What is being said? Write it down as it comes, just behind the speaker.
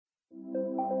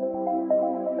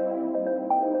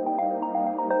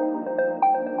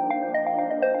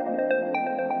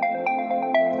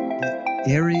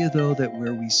area, though, that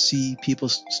where we see people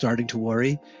starting to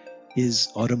worry is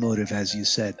automotive, as you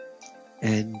said.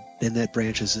 And then that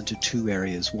branches into two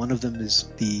areas. One of them is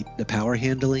the power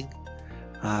handling,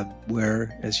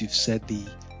 where, as you've said, the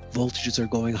voltages are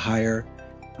going higher.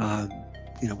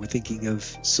 We're thinking of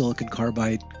silicon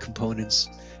carbide components.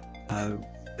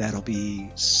 That'll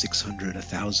be 600,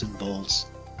 1,000 volts.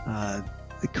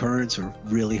 The currents are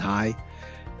really high.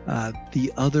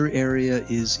 The other area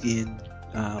is in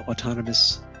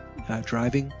autonomous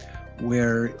driving,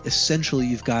 where essentially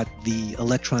you've got the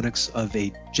electronics of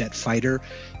a jet fighter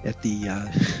at the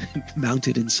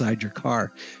mounted inside your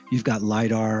car. You've got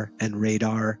LiDAR and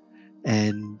radar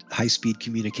and high-speed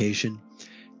communication.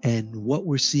 And what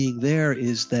we're seeing there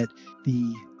is that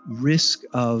the risk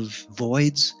of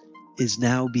voids is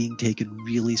now being taken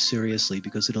really seriously,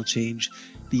 because it'll change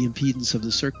the impedance of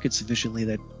the circuit sufficiently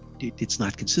that it's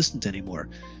not consistent anymore.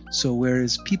 So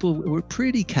whereas people were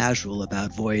pretty casual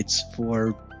about voids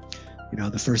for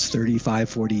the first 35,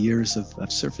 40 years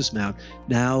of surface mount,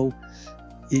 now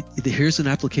here's an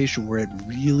application where it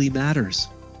really matters.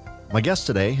 My guest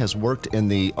today has worked in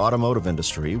the automotive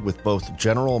industry with both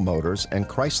General Motors and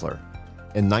Chrysler.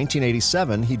 In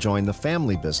 1987, he joined the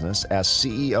family business as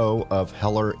CEO of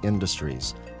Heller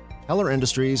Industries. Heller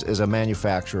Industries is a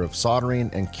manufacturer of soldering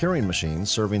and curing machines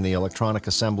serving the electronic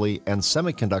assembly and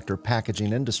semiconductor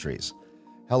packaging industries.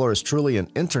 Heller is truly an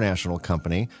international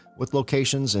company with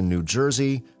locations in New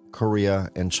Jersey, Korea,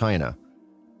 and China.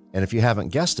 And if you haven't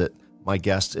guessed it, my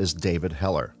guest is David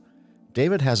Heller.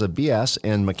 David has a BS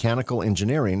in mechanical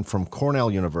engineering from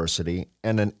Cornell University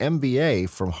and an MBA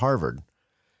from Harvard.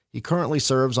 He currently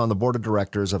serves on the board of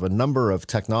directors of a number of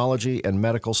technology and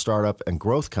medical startup and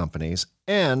growth companies.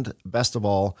 And best of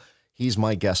all, he's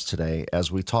my guest today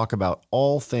as we talk about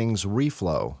all things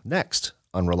Reflow next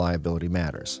on Reliability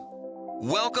Matters.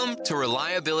 Welcome to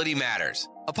Reliability Matters,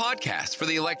 a podcast for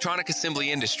the electronic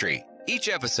assembly industry. Each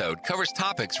episode covers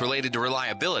topics related to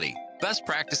reliability, best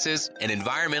practices, and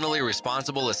environmentally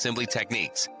responsible assembly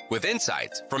techniques, with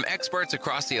insights from experts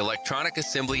across the electronic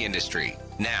assembly industry.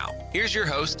 Now, here's your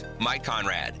host, Mike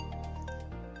Konrad.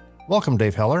 Welcome,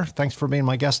 Dave Heller. Thanks for being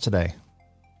my guest today.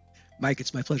 Mike,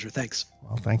 it's my pleasure. Thanks.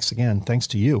 Well, thanks again. Thanks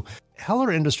to you.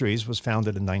 Heller Industries was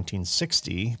founded in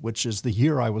 1960, which is the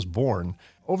year I was born.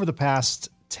 Over the past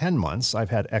 10 months, I've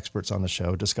had experts on the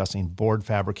show discussing board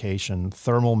fabrication,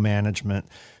 thermal management,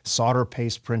 solder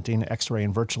paste printing, X-ray,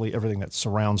 and virtually everything that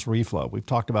surrounds reflow. We've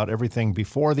talked about everything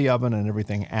before the oven and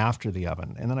everything after the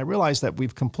oven. And then I realized that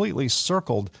we've completely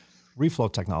circled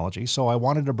reflow technology, so I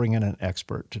wanted to bring in an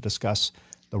expert to discuss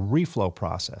the reflow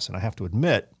process. And I have to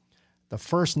admit, the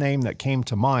first name that came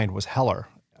to mind was Heller.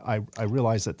 I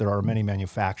realize that there are many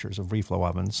manufacturers of reflow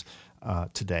ovens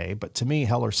today, but to me,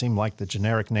 Heller seemed like the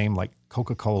generic name like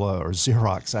Coca-Cola or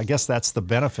Xerox. I guess that's the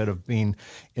benefit of being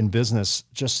in business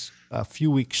just a few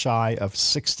weeks shy of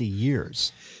 60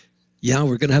 years. Yeah,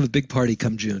 we're going to have a big party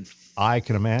come June. I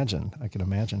can imagine.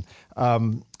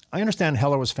 I understand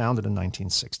Heller was founded in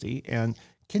 1960, and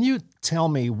can you tell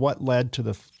me what led to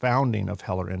the founding of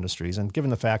Heller Industries? And given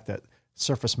the fact that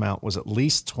surface mount was at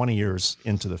least 20 years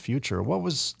into the future, what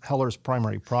was Heller's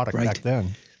primary product back then?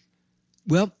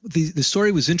 Well, the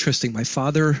story was interesting. My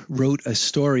father wrote a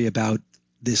story about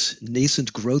this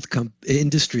nascent growth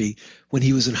industry when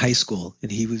he was in high school,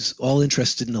 and he was all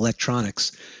interested in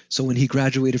electronics. So when he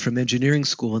graduated from engineering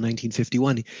school in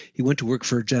 1951, he went to work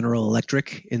for General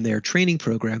Electric in their training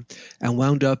program and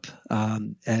wound up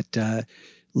at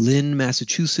Lynn,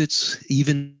 Massachusetts,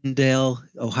 Evendale,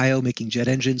 Ohio, making jet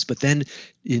engines, but then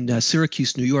in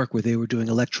Syracuse, New York, where they were doing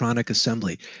electronic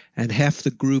assembly. And half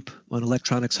the group on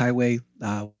Electronics Highway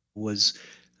was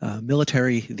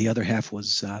military, the other half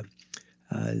was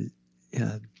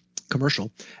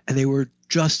commercial. And they were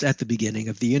just at the beginning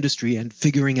of the industry and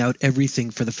figuring out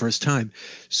everything for the first time.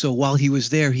 So while he was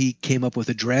there, he came up with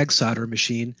a drag solder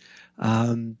machine,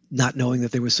 not knowing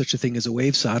that there was such a thing as a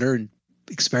wave solder, and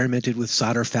experimented with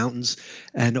solder fountains,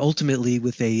 and ultimately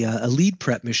with a lead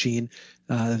prep machine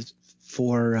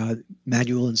for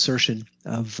manual insertion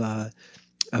of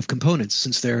components,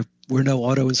 since there were no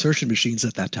auto insertion machines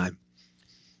at that time.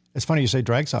 It's funny you say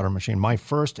drag solder machine. My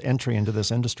first entry into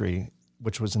this industry,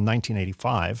 which was in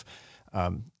 1985,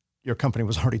 your company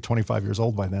was already 25 years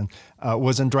old by then,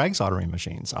 was in drag soldering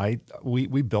machines. We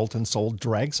built and sold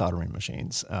drag soldering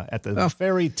machines at the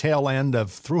very tail end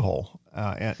of through-hole.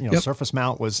 Surface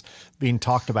mount was being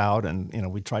talked about,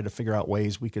 and we tried to figure out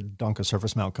ways we could dunk a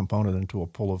surface mount component into a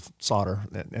pool of solder,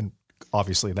 and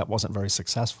obviously that wasn't very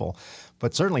successful.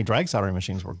 But certainly drag soldering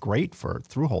machines were great for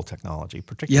through-hole technology,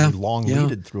 particularly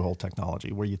long-leaded through-hole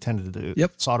technology, where you tended to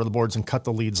solder the boards and cut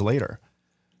the leads later.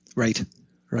 Right,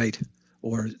 right.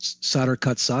 Or solder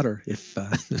cut solder. If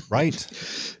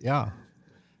Right, yeah,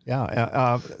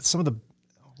 yeah.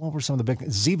 What were some of the big?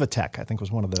 Zivatech, I think,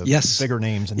 was one of the yes, bigger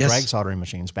names in drag yes, soldering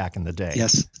machines back in the day.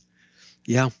 yes,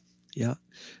 yeah, yeah.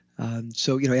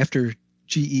 So after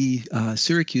GE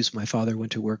Syracuse, my father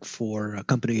went to work for a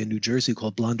company in New Jersey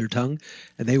called Blonder Tongue,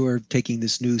 and they were taking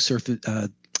this new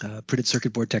printed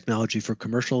circuit board technology for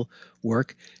commercial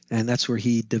work, and that's where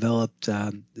he developed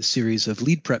the series of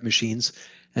lead prep machines,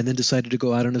 and then decided to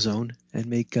go out on his own and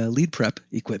make lead prep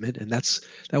equipment, and that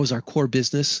was our core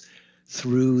business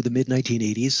through the mid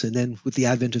 1980s. And then with the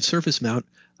advent of surface mount,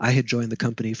 I had joined the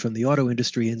company from the auto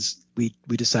industry, and we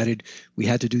decided we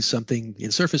had to do something in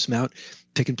surface mount.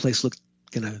 Pick and place looked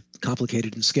kind of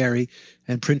complicated and scary,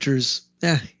 and printers,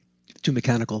 too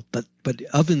mechanical. But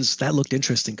ovens, that looked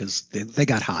interesting because they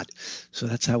got hot. So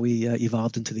that's how we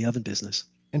evolved into the oven business.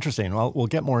 Interesting. Well, we'll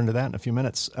get more into that in a few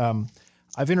minutes.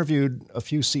 I've interviewed a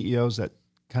few CEOs that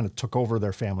kind of took over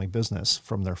their family business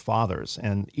from their fathers,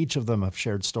 and each of them have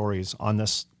shared stories on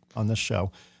this show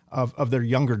of their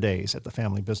younger days at the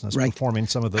family business, right, performing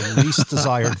some of the least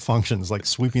desired functions, like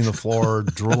sweeping the floor,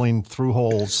 drilling through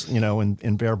holes,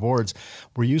 in bare boards.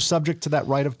 Were you subject to that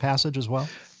rite of passage as well?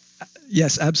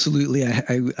 Yes, absolutely.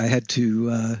 I had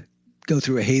to go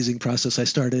through a hazing process. I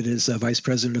started as vice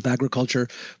president of agriculture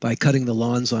by cutting the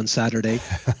lawns on Saturday.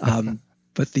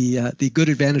 But the good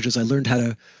advantage is I learned how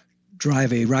to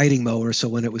drive a riding mower. So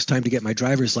when it was time to get my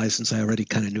driver's license, I already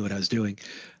kind of knew what I was doing.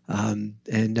 And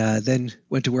then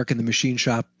went to work in the machine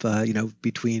shop,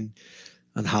 between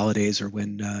on holidays or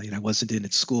when, I wasn't in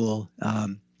at school.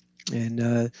 One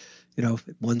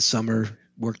summer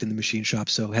worked in the machine shop.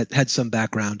 So had some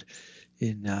background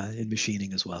in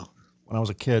machining as well. When I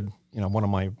was a kid, one of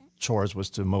my chores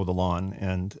was to mow the lawn.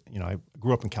 And, I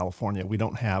grew up in California. We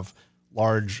don't have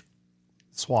large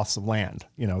swaths of land,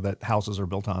 that houses are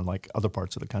built on like other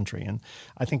parts of the country. And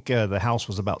I think the house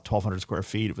was about 1,200 square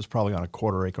feet. It was probably on a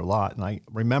quarter-acre lot. And I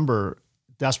remember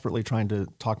desperately trying to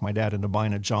talk my dad into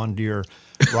buying a John Deere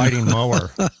riding mower.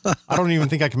 I don't even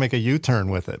think I can make a U-turn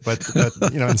with it, but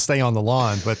and stay on the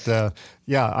lawn. But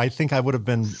I think I would have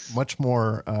been much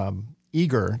more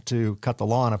eager to cut the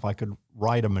lawn if I could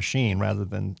ride a machine rather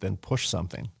than push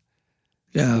something.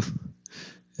 Yeah.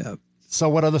 Yeah. So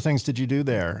what other things did you do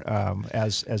there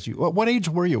as you, what age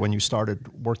were you when you started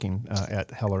working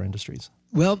at Heller Industries?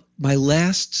 Well, I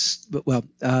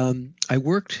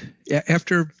worked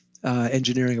after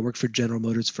engineering. I worked for General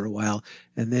Motors for a while,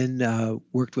 and then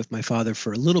worked with my father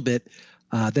for a little bit,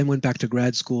 then went back to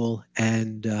grad school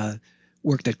and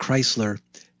worked at Chrysler.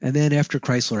 And then after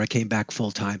Chrysler, I came back full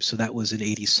time. So that was in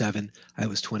 '87. I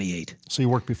was 28. So you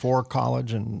worked before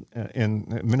college and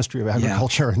in Ministry of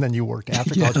Agriculture, and then you worked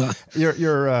after college.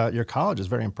 Your college is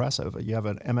very impressive. You have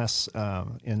an MS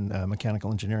in mechanical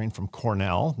engineering from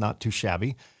Cornell, not too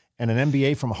shabby, and an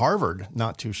MBA from Harvard,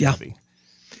 not too shabby.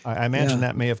 I imagine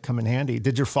that may have come in handy.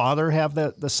 Did your father have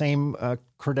the same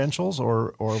credentials,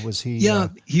 or was he? Yeah,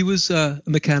 he was a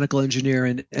mechanical engineer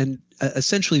and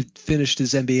essentially finished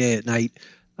his MBA at night.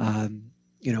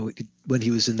 When he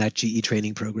was in that GE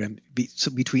training program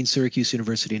between Syracuse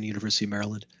University and the University of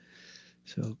Maryland.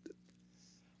 So,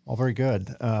 well, very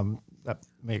good. That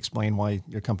may explain why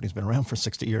your company's been around for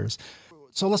 60 years.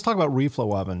 So let's talk about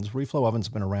reflow ovens. Reflow ovens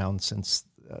have been around since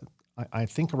I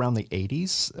think around the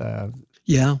 80s.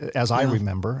 As I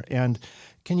remember. And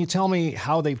can you tell me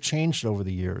how they've changed over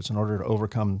the years in order to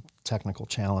overcome technical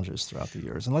challenges throughout the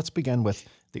years? And let's begin with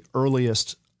the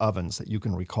earliest ovens that you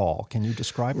can recall. Can you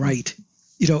describe them? Right.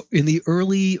 In the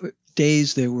early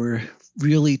days, there were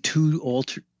really two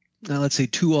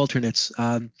alternates.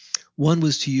 One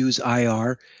was to use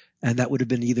IR, and that would have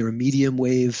been either a medium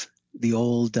wave, the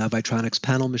old Vitronics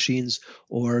panel machines,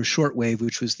 or short wave,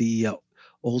 which was the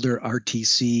older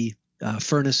RTC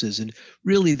furnaces. And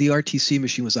really, the RTC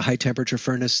machine was a high temperature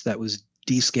furnace that was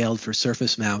descaled for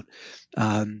surface mount.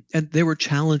 And there were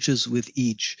challenges with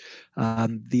each.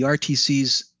 The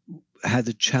RTCs had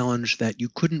the challenge that you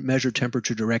couldn't measure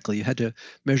temperature directly. You had to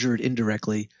measure it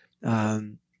indirectly.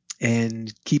 And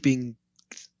keeping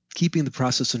the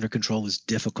process under control was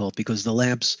difficult because the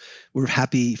lamps were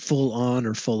happy full on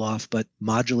or full off, but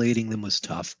modulating them was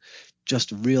tough.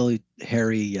 Just a really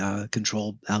hairy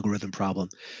control algorithm problem.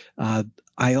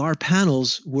 IR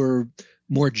panels were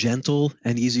more gentle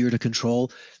and easier to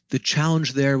control. The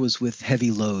challenge there was with heavy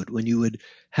load. When you would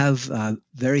have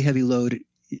very heavy load,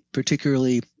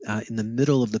 particularly in the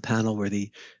middle of the panel where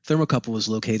the thermocouple was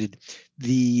located,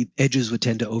 the edges would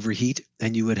tend to overheat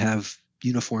and you would have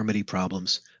uniformity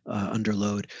problems under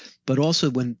load. But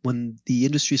also when the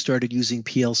industry started using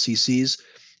PLCCs,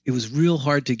 it was real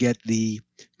hard to get the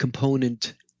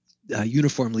component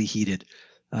uniformly heated.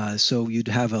 So you'd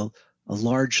have a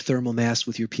large thermal mass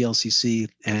with your PLCC,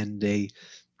 and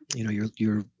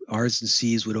your R's and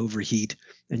C's would overheat,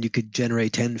 and you could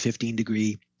generate 10, 15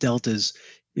 degree deltas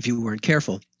if you weren't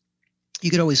careful. You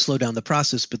could always slow down the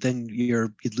process, but then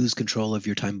you'd lose control of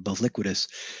your time above liquidus.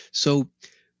 So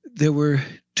there were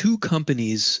two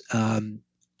companies,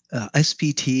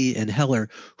 SPT and Heller,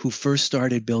 who first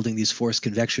started building these forced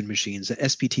convection machines.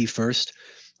 SPT first,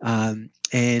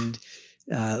 and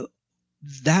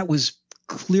that was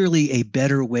clearly a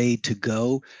better way to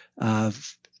go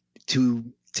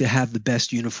to have the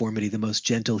best uniformity, the most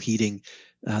gentle heating,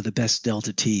 the best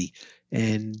delta T.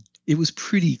 And it was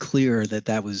pretty clear that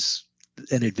that was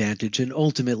an advantage. And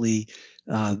ultimately,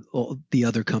 the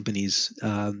other companies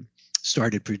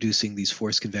started producing these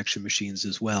forced convection machines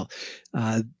as well.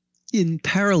 In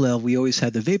parallel, we always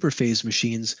had the vapor phase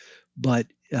machines, but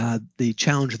the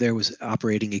challenge there was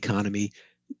operating economy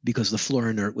because the floor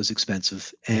inert was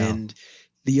expensive. And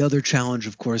the other challenge,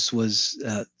 of course, was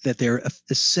that they're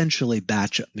essentially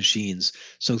batch machines.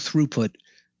 So throughput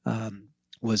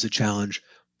was a challenge.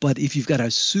 But if you've got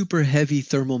a super heavy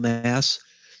thermal mass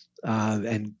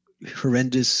and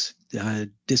horrendous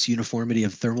disuniformity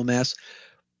of thermal mass,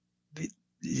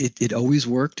 it always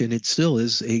worked, and it still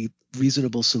is a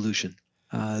reasonable solution.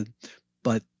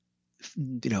 But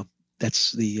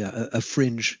that's a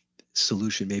fringe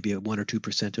solution, maybe a 1 or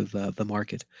 2% of the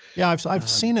market. Yeah, I've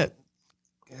seen it.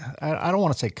 I don't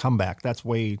want to say comeback. That's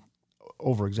way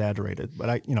over exaggerated. But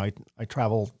I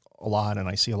travel a lot and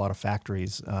I see a lot of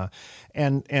factories.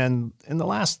 And in the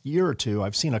last year or two,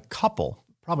 I've seen a couple,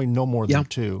 probably no more than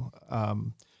two,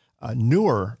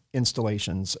 newer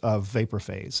installations of vapor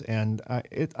phase. And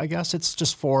I guess it's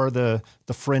just for the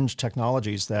fringe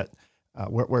technologies that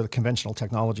where the conventional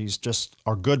technologies just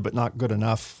are good, but not good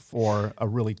enough for a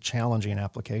really challenging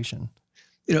application.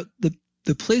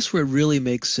 The place where it really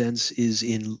makes sense is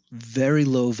in very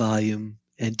low volume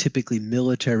and typically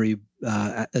military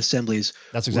assemblies.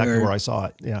 That's exactly where I saw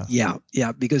it.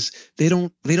 Yeah, because they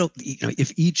don't.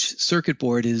 If each circuit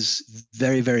board is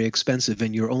very, very expensive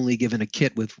and you're only given a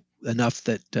kit with enough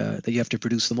that you have to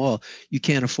produce them all, you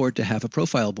can't afford to have a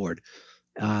profile board.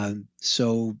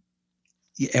 So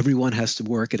everyone has to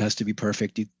work. It has to be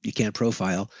perfect. You can't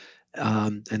profile,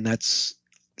 and that's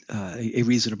a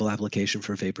reasonable application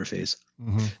for vapor phase.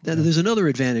 Mm-hmm. Now, there's another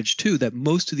advantage too, that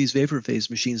most of these vapor phase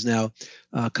machines now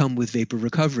come with vapor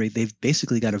recovery. They've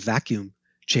basically got a vacuum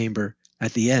chamber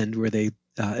at the end where they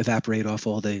evaporate off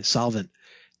all the solvent,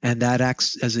 and that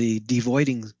acts as a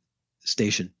devoiding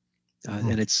station,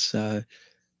 and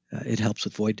it helps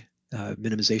with void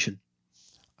minimization.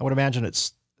 I would imagine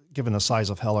it's, given the size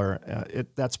of Heller,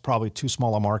 that's probably too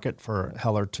small a market for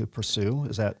Heller to pursue.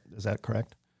 Is that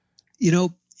correct?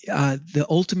 The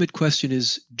ultimate question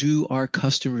is, do our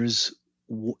customers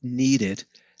need it?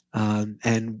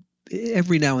 And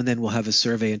every now and then we'll have a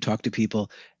survey and talk to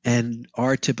people, and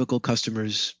our typical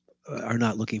customers are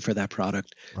not looking for that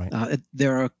product. Right.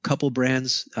 There are a couple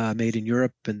brands made in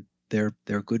Europe, and they're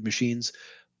good machines,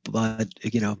 but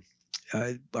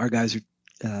our guys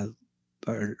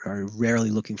are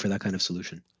rarely looking for that kind of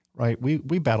solution. Right. We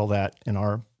battle that in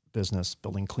our business,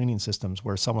 building cleaning systems,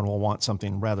 where someone will want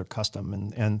something rather custom,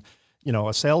 and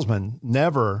a salesman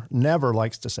never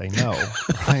likes to say no,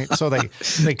 right? So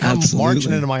they come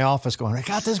marching into my office going, I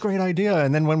got this great idea.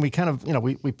 And then when we kind of,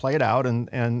 we play it out and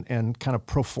kind of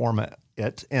pro forma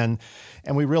it. And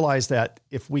we realize that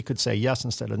if we could say yes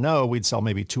instead of no, we'd sell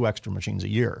maybe 2 extra machines a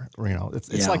year.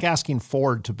 It's like asking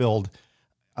Ford to build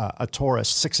a Taurus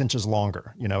 6 inches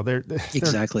longer.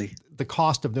 Exactly. The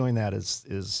cost of doing that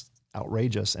is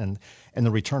outrageous, and the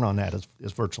return on that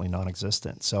is virtually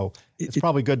non-existent. So it's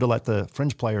probably good to let the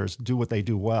fringe players do what they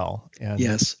do well,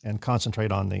 and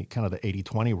concentrate on the kind of the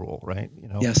 80-20 rule, right?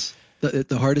 Yes.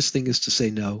 The hardest thing is to say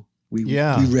no. We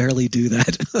rarely do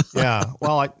that. Yeah.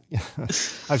 Well,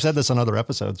 I've said this on other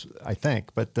episodes, I think,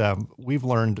 but we've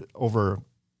learned over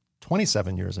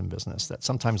 27 years in business that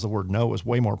sometimes the word no is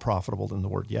way more profitable than the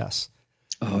word yes.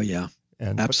 Oh yeah.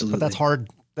 Absolutely. But that's hard.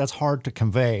 That's hard to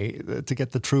convey, to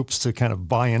get the troops to kind of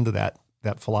buy into that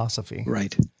philosophy.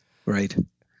 Right.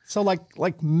 So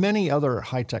like many other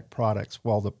high-tech products,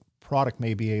 while the product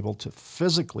may be able to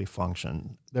physically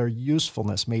function, their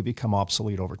usefulness may become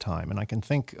obsolete over time. And I can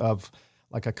think of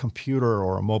like a computer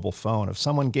or a mobile phone. If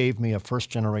someone gave me a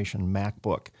first-generation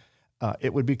MacBook,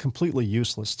 it would be completely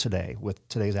useless today with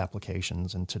today's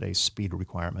applications and today's speed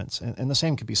requirements. And the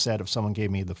same could be said if someone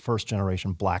gave me the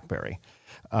first-generation BlackBerry.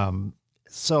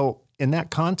 So in that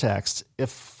context, if,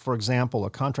 for example, a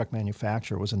contract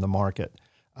manufacturer was in the market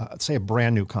say a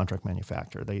brand new contract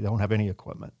manufacturer. They don't have any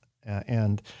equipment.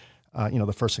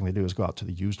 The first thing they do is go out to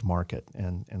the used market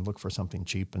and look for something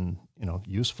cheap and,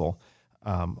 useful,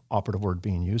 operative word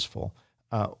being useful.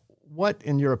 What,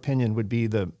 in your opinion, would be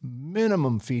the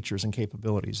minimum features and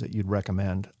capabilities that you'd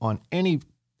recommend on any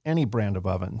brand of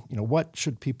oven? What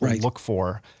should people look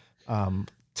for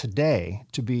today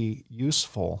to be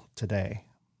useful today?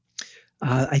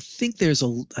 I think there's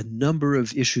a number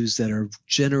of issues that are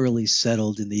generally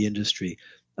settled in the industry.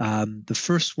 The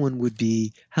first one would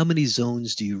be, how many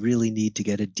zones do you really need to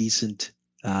get a decent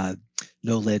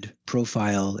no lead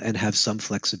profile and have some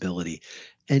flexibility?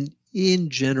 And in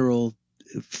general,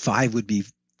 5 would be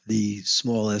the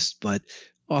smallest, but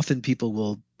often people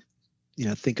will,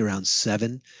 think around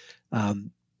 7.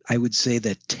 I would say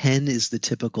that 10 is the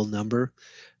typical number.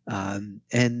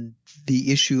 And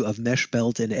the issue of mesh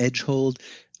belt and edge hold,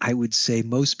 I would say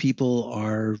most people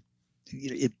are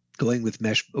going with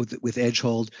with edge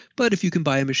hold, but if you can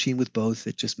buy a machine with both,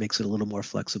 it just makes it a little more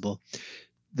flexible.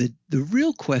 The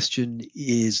real question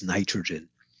is nitrogen.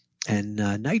 And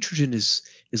nitrogen is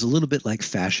a little bit like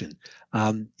fashion.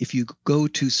 If you go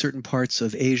to certain parts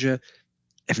of Asia,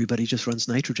 everybody just runs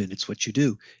nitrogen. It's what you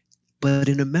do. But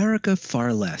in America,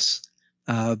 far less.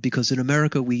 Because in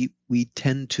America, we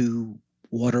tend to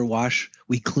water wash,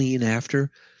 we clean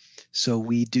after. So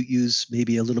we do use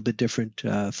maybe a little bit different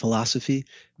philosophy,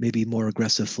 maybe more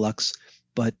aggressive flux.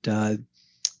 But the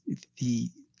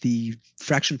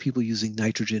fraction of people using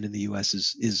nitrogen in the U.S.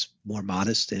 is more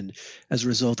modest. And as a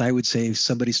result, I would say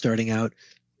somebody starting out,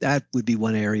 that would be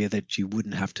one area that you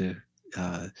wouldn't have to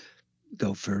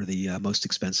go for the most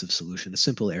expensive solution. A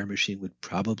simple air machine would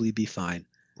probably be fine.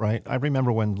 Right. I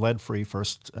remember when lead-free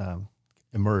first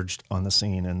emerged on the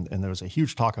scene, and there was a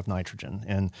huge talk of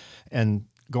nitrogen. And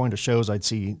going to shows, I'd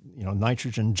see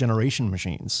nitrogen generation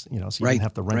machines. So you didn't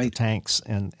have to rent the tanks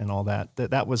and all that.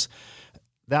 That was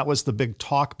the big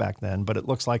talk back then. But it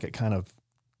looks like it kind of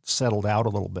settled out a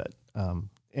little bit.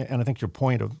 And I think your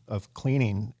point of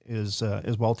cleaning is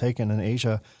well taken in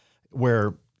Asia,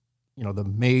 where the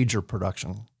major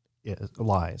production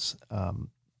lies.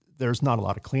 There's not a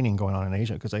lot of cleaning going on in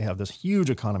Asia because they have this huge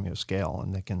economy of scale,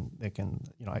 and they can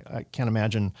I can't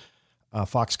imagine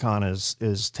Foxconn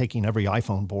is taking every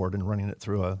iPhone board and running it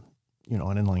through an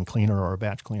inline cleaner or a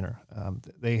batch cleaner.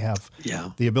 They have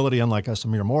the ability, unlike us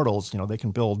mere mortals, they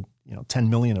can build 10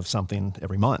 million of something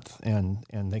every month, and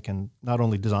they can not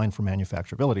only design for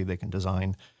manufacturability, they can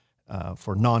design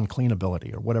for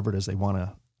non-cleanability or whatever it is they want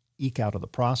to eke out of the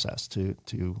process to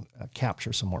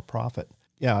capture some more profit.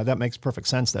 Yeah, that makes perfect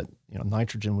sense that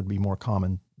nitrogen would be more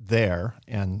common there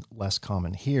and less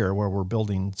common here, where we're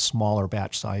building smaller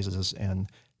batch sizes and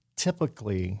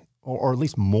typically, or at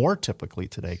least more typically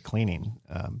today, cleaning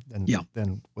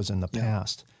than was in the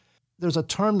past. There's a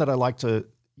term that I like to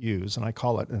use, and I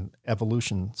call it an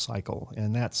evolution cycle,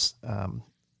 and that's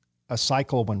a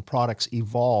cycle when products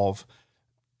evolve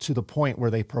to the point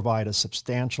where they provide a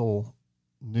substantial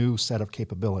new set of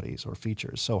capabilities or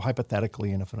features. So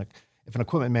hypothetically, and if an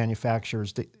equipment manufacturer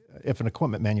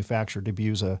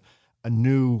debuts a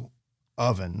new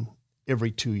oven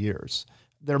every 2 years,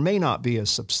 there may not be a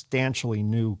substantially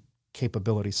new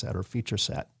capability set or feature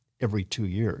set every 2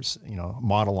 years,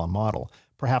 model on model.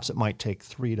 Perhaps it might take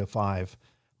 3 to 5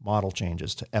 model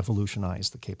changes to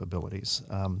evolutionize the capabilities.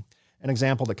 An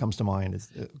example that comes to mind is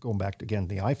going back to, again,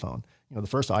 the iPhone. The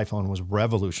first iPhone was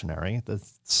revolutionary. The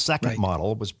second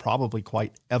model was probably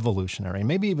quite evolutionary.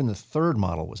 Maybe even the third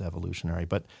model was evolutionary.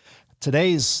 But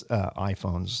today's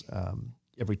iPhones,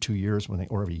 every 2 years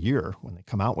or every year when they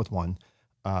come out with one,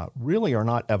 really are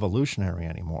not evolutionary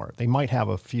anymore. They might have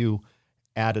a few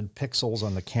added pixels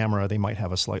on the camera. They might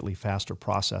have a slightly faster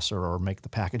processor or make the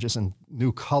packages in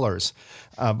new colors.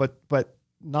 But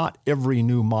not every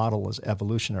new model is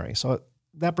evolutionary. So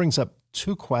that brings up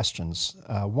 2 questions.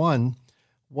 One,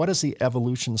 what is the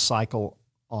evolution cycle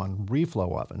on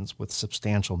reflow ovens with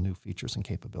substantial new features and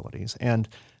capabilities? And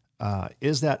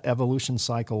is that evolution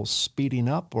cycle speeding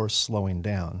up or slowing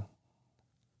down?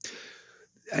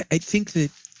 I think that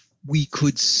we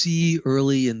could see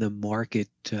early in the market,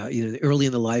 early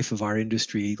in the life of our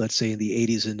industry, let's say in the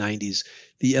 80s and 90s,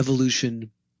 the evolution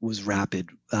was rapid.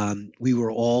 We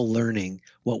were all learning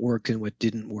what worked and what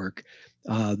didn't work.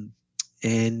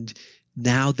 And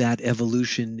now that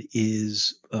evolution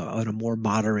is on a more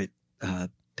moderate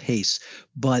pace.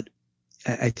 But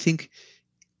I think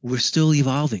we're still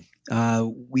evolving.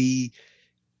 We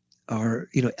are,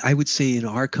 I would say in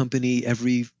our company,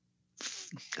 every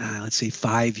let's say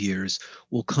 5 years,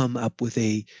 we'll come up with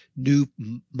a new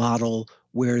model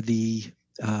where that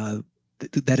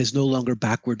is no longer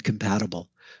backward compatible.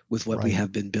 with what we Right.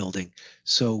 have been building.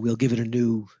 So we'll give it a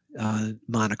new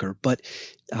moniker, but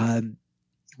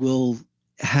we'll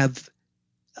have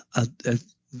a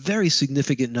very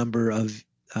significant number of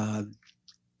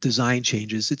design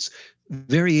changes. It's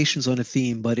variations on a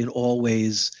theme, but in all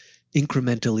ways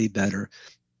incrementally better.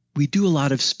 We do a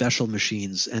lot of special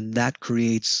machines, and that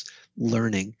creates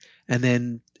learning. And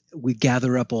then we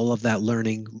gather up all of that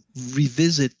learning,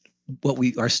 revisit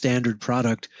our standard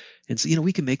product, and say,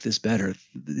 we can make this better,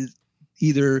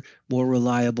 either more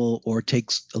reliable or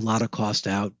takes a lot of cost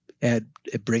out and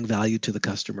bring value to the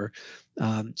customer.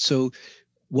 So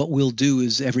what we'll do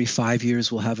is every 5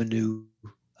 years we'll have a new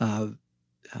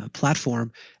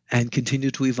platform and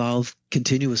continue to evolve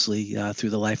continuously through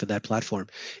the life of that platform.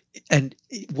 And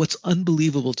what's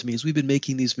unbelievable to me is we've been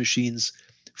making these machines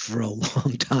for a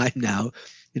long time now,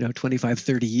 25,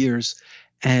 30 years,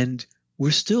 and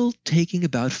we're still taking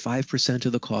about 5%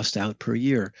 of the cost out per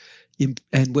year.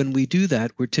 And when we do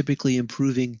that, we're typically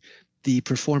improving the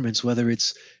performance, whether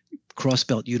it's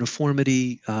cross-belt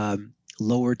uniformity,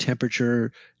 lower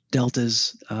temperature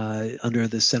deltas under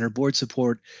the center board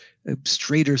support,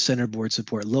 straighter center board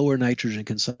support, lower nitrogen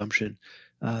consumption,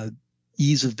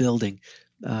 ease of building.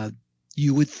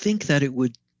 You would think that it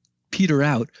would peter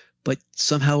out, but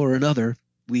somehow or another,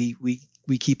 we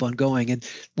keep on going. And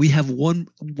we have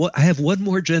I have one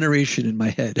more generation in my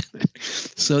head.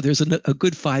 So there's a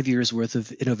good 5 years worth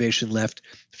of innovation left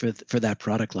for that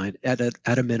product line at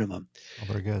a minimum. Oh,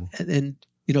 very good. And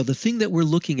the thing that we're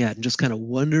looking at and just kind of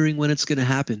wondering when it's going to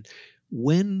happen,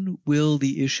 when will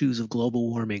the issues of global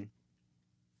warming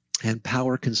and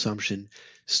power consumption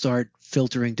start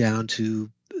filtering down to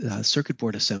circuit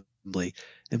board assembly?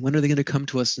 And when are they going to come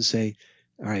to us and say,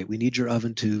 all right, we need your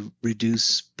oven to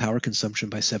reduce power consumption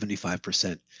by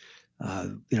 75%.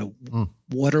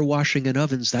 Water washing in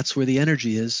ovens, that's where the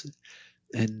energy is.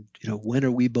 And, when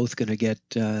are we both going to get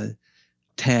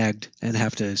tagged and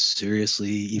have to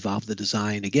seriously evolve the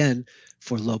design again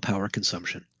for low power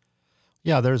consumption?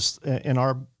 Yeah, there's in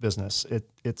our business,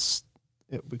 it's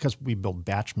because we build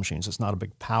batch machines, it's not a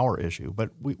big power issue,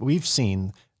 but we've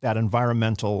seen that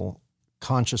environmental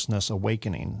consciousness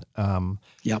awakening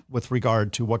with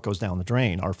regard to what goes down the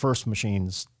drain. Our first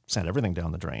machines sent everything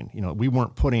down the drain. We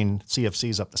weren't putting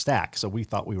CFCs up the stack, so we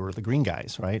thought we were the green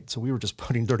guys, right? So we were just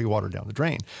putting dirty water down the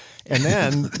drain. And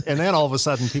then all of a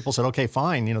sudden people said, okay,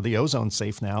 fine, the ozone's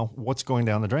safe now. What's going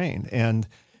down the drain? And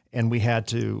we had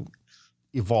to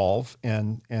evolve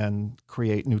and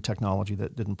create new technology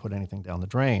that didn't put anything down the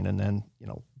drain. And then,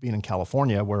 being in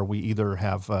California, where we either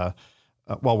have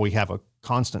we have a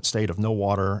constant state of no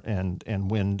water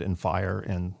and wind and fire.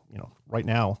 And, right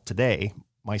now, today,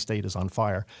 my state is on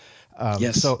fire.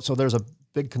 Yes. So there's a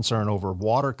big concern over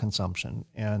water consumption.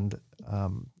 And,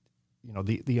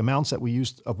 the amounts that we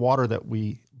used of water that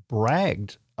we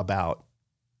bragged about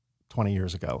 20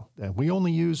 years ago, that we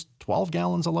only used 12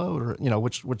 gallons a load, or,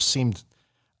 which seemed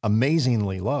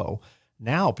amazingly low.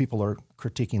 Now people are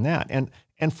critiquing that.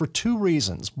 And for two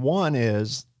reasons. One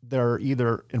is they're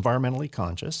either environmentally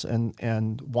conscious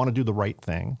and want to do the right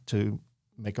thing to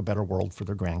make a better world for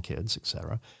their grandkids, et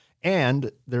cetera.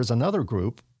 And there's another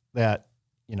group that,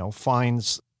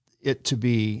 finds it to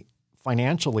be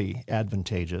financially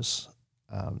advantageous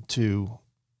to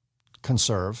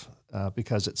conserve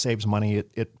because it saves money.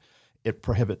 It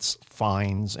prohibits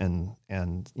fines and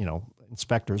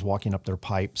inspectors walking up their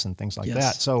pipes and things like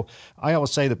that. So I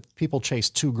always say that people chase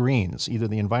two greens, either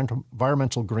the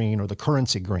environmental green or the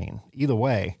currency green. Either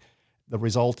way, the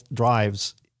result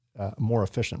drives more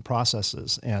efficient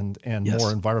processes and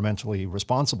more environmentally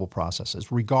responsible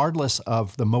processes, regardless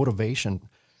of the motivation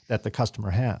that the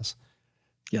customer has.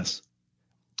 Yes,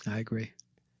 I agree.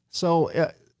 So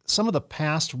some of the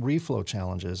past reflow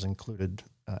challenges included,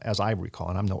 as I recall,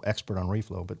 and I'm no expert on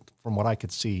reflow, but from what I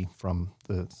could see from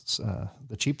the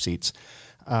cheap seats,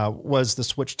 was the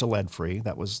switch to lead-free.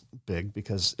 That was big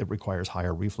because it requires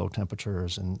higher reflow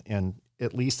temperatures and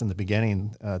at least in the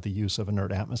beginning, the use of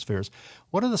inert atmospheres.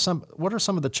 What are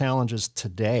some of the challenges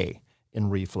today in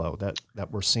reflow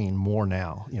that we're seeing more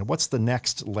now? What's the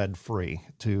next lead-free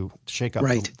to shake up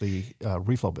the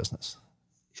reflow business?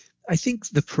 I think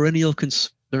the perennial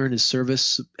concern is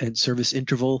service and service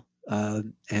interval,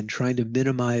 and trying to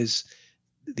minimize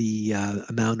the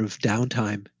amount of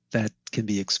downtime that can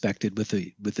be expected with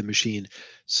the machine.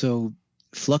 So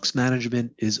flux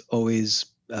management is always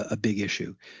a big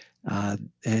issue,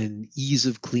 and ease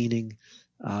of cleaning.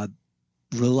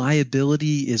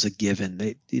 Reliability is a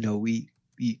given.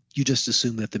 You just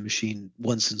assume that the machine,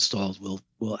 once installed, will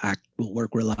work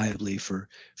reliably for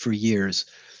years.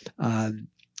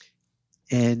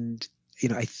 And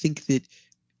I think that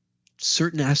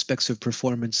certain aspects of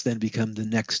performance then become the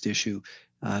next issue.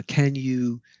 Can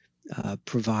you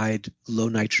provide low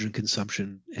nitrogen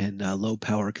consumption and low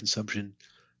power consumption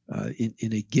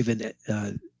in a given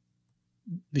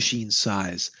machine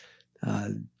size?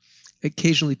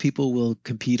 Occasionally people will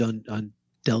compete on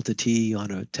delta T on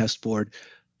a test board,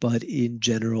 but in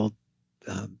general,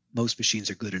 most machines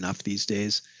are good enough these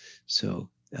days. So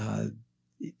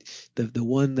the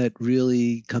one that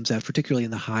really comes out, particularly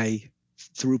in the high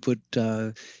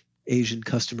throughput Asian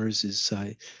customers, is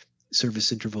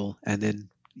service interval and then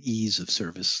ease of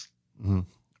service. Mm-hmm.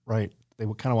 Right. They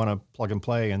would kind of want to plug and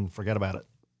play and forget about it.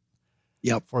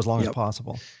 Yep. For as long as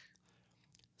possible.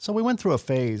 So we went through a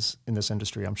phase in this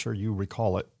industry, I'm sure you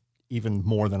recall it even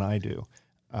more than I do,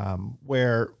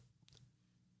 where,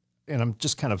 and I'm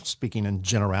just kind of speaking in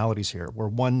generalities here, where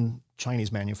one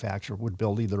Chinese manufacturer would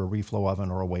build either a reflow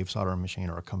oven or a wave soldering machine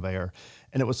or a conveyor,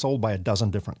 and it was sold by a dozen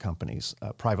different companies,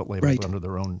 private labeled under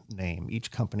their own name,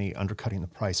 each company undercutting the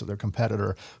price of their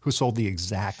competitor who sold the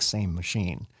exact same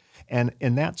machine. And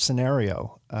in that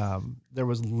scenario, there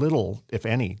was little, if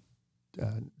any,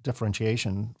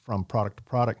 differentiation from product to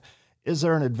product. Is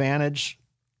there an advantage?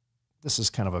 This is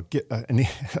kind of a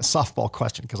softball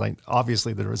question, because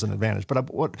obviously there is an advantage.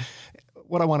 But what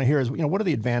I want to hear is, what are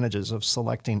the advantages of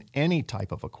selecting any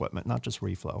type of equipment, not just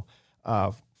reflow,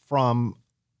 from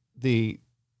the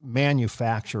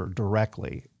manufacturer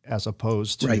directly, as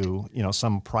opposed to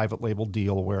some private label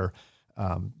deal where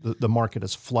the market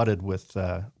is flooded with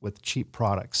cheap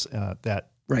products that.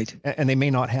 Right. And they may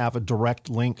not have a direct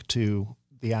link to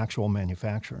the actual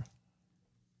manufacturer.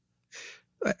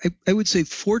 I would say,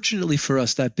 fortunately for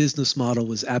us, that business model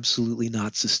was absolutely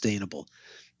not sustainable.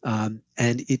 And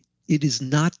it is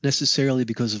not necessarily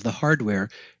because of the hardware.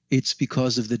 It's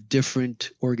because of the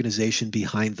different organization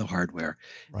behind the hardware.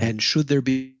 Right. And should there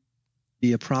be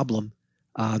a problem,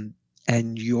 and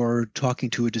you're talking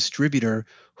to a distributor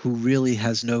who really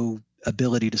has no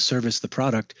ability to service the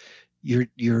product,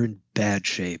 you're in bad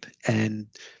shape. And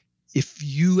if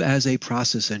you, as a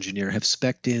process engineer, have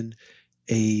spec'd in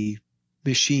a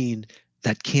machine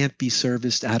that can't be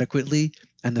serviced adequately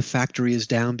and the factory is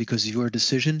down because of your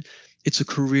decision, it's a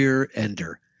career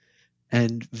ender.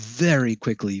 And very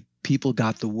quickly, people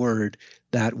got the word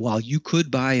that while you could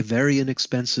buy a very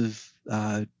inexpensive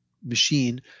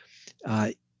machine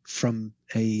from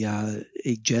a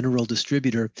general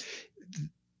distributor,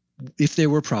 if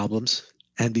there were problems,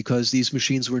 and because these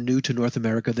machines were new to North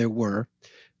America,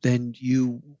 then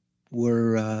you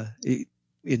were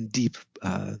in deep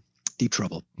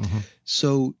trouble. Mm-hmm.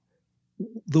 So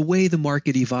the way the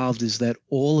market evolved is that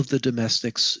all of the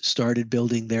domestics started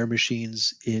building their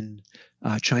machines in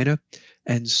China.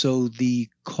 And so the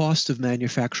cost of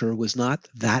manufacture was not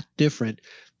that different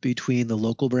between the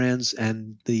local brands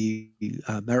and the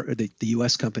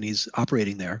U.S. companies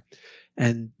operating there.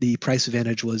 And the price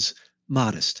advantage was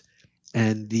modest.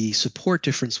 And the support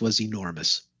difference was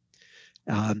enormous.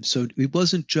 So it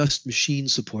wasn't just machine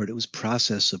support, it was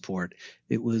process support.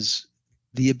 It was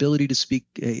the ability to speak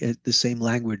the same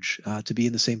language, to be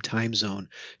in the same time zone,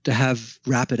 to have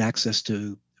rapid access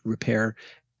to repair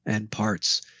and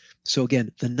parts. So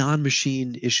again, the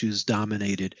non-machine issues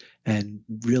dominated and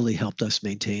really helped us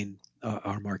maintain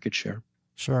our market share.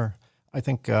 Sure. I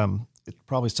think it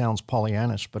probably sounds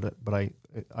Pollyannish, but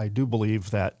I do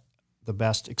believe that the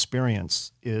best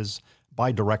experience is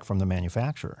buy direct from the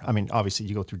manufacturer. I mean, obviously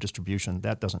you go through distribution,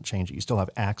 that doesn't change it. You still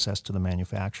have access to the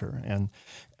manufacturer, and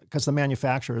because the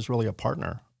manufacturer is really a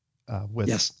partner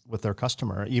with their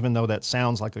customer, even though that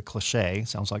sounds like a cliche,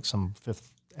 sounds like some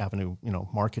Fifth Avenue,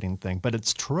 marketing thing, but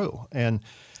it's true. And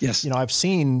I've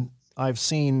seen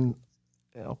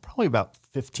probably about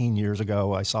 15 years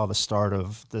ago, I saw the start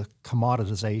of the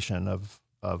commoditization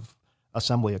of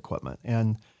assembly equipment.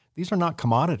 And these are not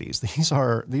commodities. These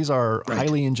are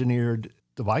highly engineered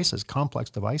devices, complex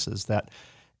devices that,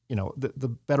 the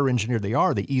better engineered they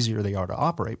are, the easier they are to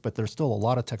operate. But there's still a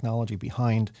lot of technology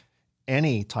behind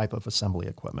any type of assembly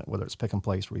equipment, whether it's pick and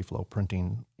place, reflow,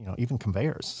 printing, even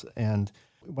conveyors. And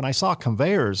when I saw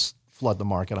conveyors flood the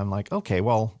market, I'm like, okay,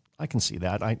 well, I can see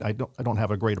that. I don't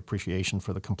have a great appreciation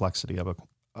for the complexity of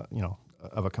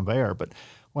a conveyor. But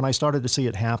when I started to see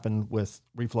it happen with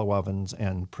reflow ovens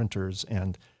and printers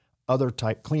and other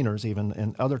type cleaners, even,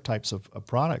 and other types of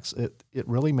products, it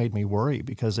really made me worry,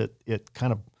 because it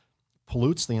kind of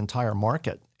pollutes the entire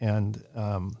market and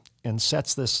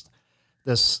sets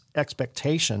this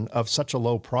expectation of such a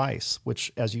low price,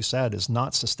 which, as you said, is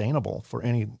not sustainable for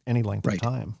any length of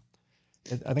time.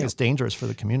 I think it's dangerous for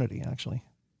the community, actually.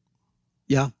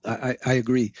 Yeah, I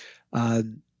agree.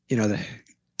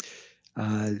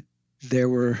 there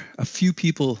were a few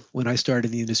people when I started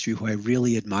in the industry who I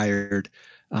really admired.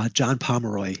 John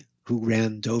Pomeroy, who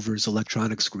ran Dover's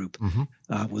electronics group,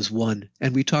 was one.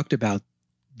 And we talked about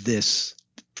this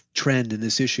trend and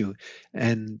this issue.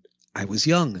 And I was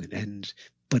young,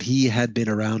 but he had been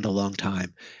around a long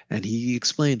time. And he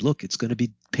explained, look, it's going to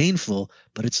be painful,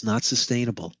 but it's not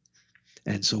sustainable.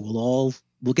 And so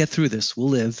we'll get through this. We'll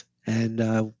live. And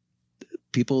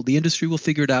the industry will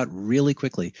figure it out really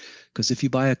quickly. Because if you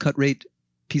buy a cut rate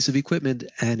piece of equipment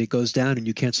and it goes down and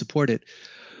you can't support it,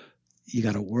 you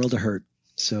got a world of hurt.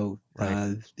 So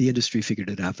the industry figured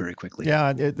it out very quickly.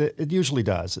 Yeah, it usually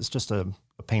does. It's just a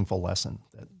painful lesson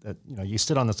that you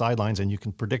sit on the sidelines and you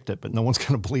can predict it, but no one's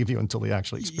going to believe you until they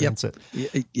actually experience it.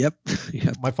 Yep.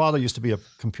 My father used to be a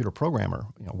computer programmer,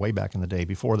 way back in the day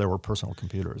before there were personal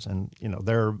computers, and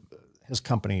his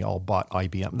company all bought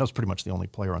IBM. That was pretty much the only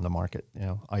player on the market,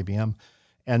 IBM,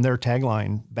 and their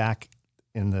tagline back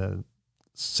in the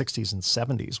 60s and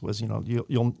 70s was,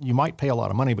 you might pay a lot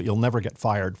of money, but you'll never get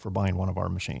fired for buying one of our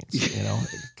machines,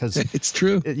 because it's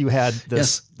true. You had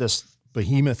this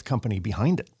behemoth company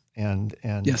behind it and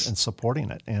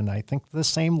supporting it. And I think the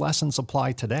same lessons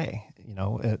apply today.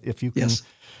 If you can,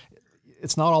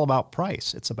 it's not all about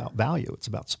price. It's about value. It's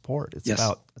about support.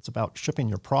 It's about shipping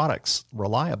your products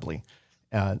reliably,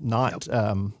 not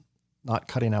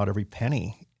cutting out every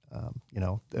penny.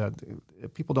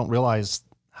 People don't realize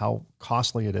how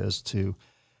costly it is to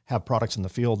have products in the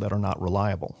field that are not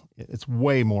reliable. It's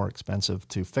way more expensive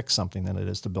to fix something than it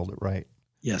is to build it right.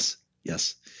 Yes.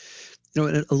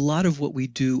 And a lot of what we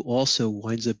do also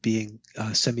winds up being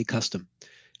semi-custom.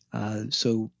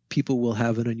 So people will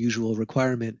have an unusual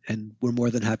requirement, and we're more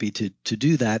than happy to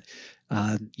do that.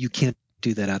 You can't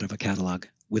do that out of a catalog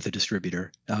with a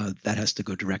distributor. That has to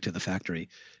go direct to the factory.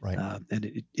 Right.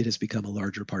 And it has become a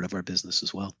larger part of our business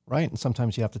as well. Right. And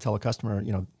sometimes you have to tell a customer,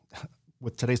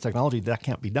 with today's technology, that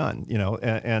can't be done,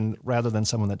 and rather than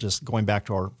someone that just going back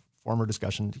to our former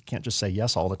discussion, you can't just say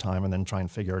yes all the time and then try and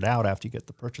figure it out after you get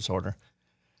the purchase order.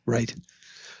 Right.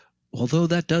 Although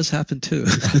that does happen too.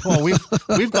 Well,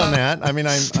 we've done that. I mean,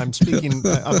 I'm speaking.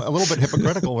 I'm a little bit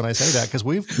hypocritical when I say that, because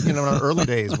we've, in our early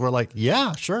days, we're like,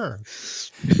 yeah, sure.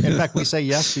 In fact, we say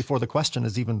yes before the question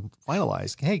is even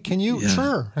finalized. Hey, can you? Yeah.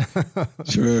 Sure.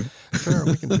 Sure,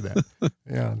 we can do that.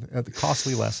 Yeah, the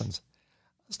costly lessons.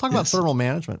 Let's talk about thermal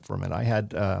management for a minute. I had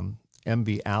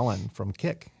MB Allen from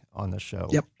Kick on the show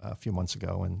a few months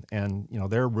ago, and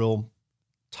they're real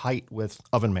tight with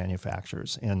oven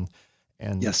manufacturers and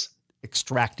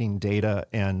extracting data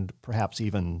and perhaps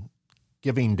even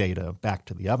giving data back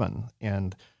to the oven.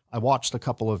 And I watched a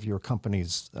couple of your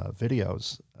company's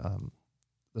videos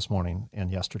this morning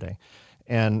and yesterday,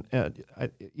 and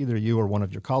either you or one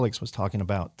of your colleagues was talking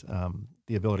about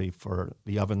the ability for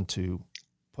the oven to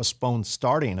postpone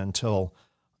starting until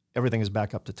everything is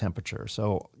back up to temperature.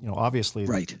 So, obviously,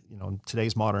 in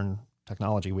today's modern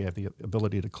technology, we have the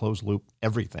ability to close loop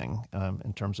everything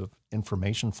in terms of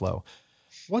information flow.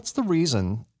 What's the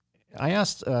reason? I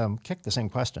asked Kick the same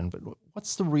question, but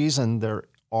what's the reason there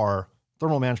are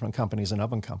thermal management companies and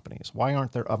oven companies? Why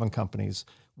aren't there oven companies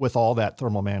with all that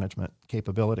thermal management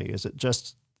capability? Is it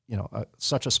just,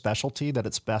 such a specialty that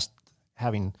it's best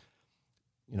having,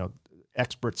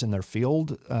 experts in their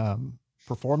field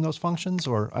perform those functions?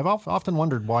 Or I've often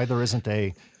wondered why there isn't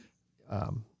a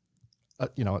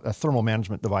thermal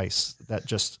management device that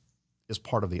just is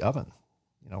part of the oven.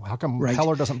 How come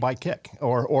Heller doesn't buy Kick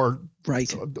or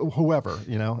whoever,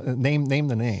 name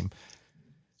the name?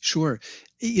 Sure.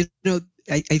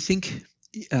 I think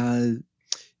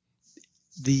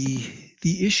the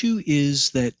issue is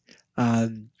that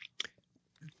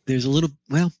there's a little,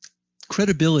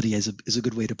 credibility is a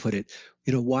good way to put it.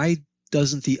 Why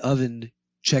doesn't the oven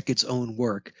check its own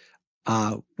work?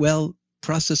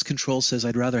 Process control says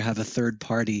I'd rather have a third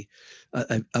party,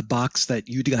 a box that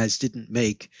you guys didn't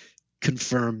make,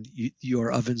 confirm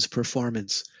your oven's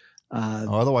performance.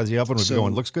 Otherwise, the oven would be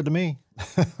going, looks good to me.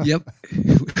 Yep.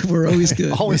 We're always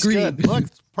good. Always green. Good. Look,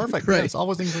 perfect. Right. Yeah, it's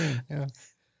always in green. Yeah.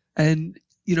 And,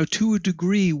 to a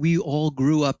degree, we all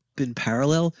grew up in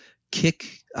parallel.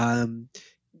 Kick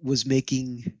was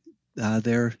making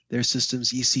their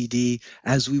systems ECD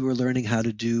as we were learning how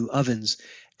to do ovens.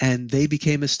 And they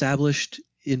became established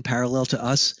in parallel to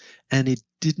us. And it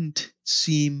didn't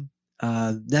seem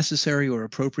necessary or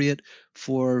appropriate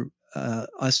for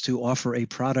us to offer a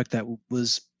product that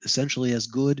was essentially as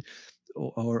good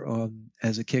or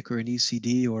as a Kick or an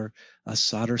ECD or a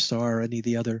Solder Star or any of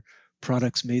the other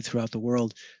products made throughout the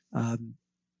world.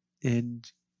 It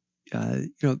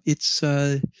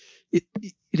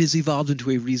has evolved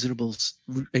into a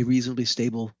reasonably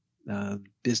stable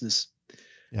business.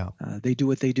 Yeah. They do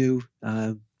what they do,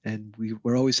 and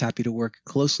we're always happy to work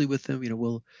closely with them.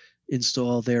 We'll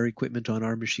install their equipment on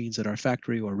our machines at our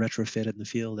factory or retrofit in the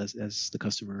field as the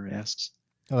customer asks.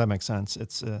 Oh, that makes sense.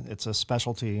 It's a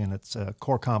specialty and it's a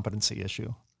core competency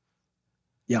issue.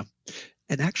 Yeah.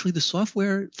 And actually, the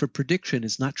software for prediction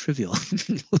is not trivial.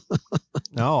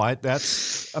 No,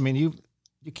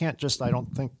 you can't just, I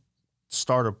don't think,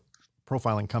 start a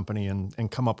profiling company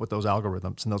and come up with those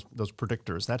algorithms and those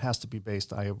predictors. That has to be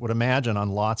based, I would imagine,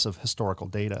 on lots of historical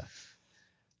data.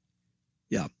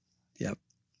 Yeah. Yeah.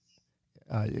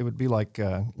 It would be like,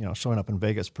 showing up in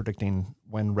Vegas predicting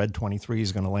when red 23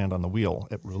 is going to land on the wheel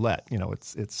at roulette.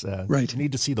 It's right. You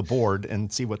need to see the board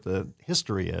and see what the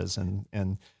history is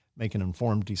and make an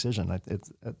informed decision. It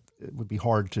would be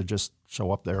hard to just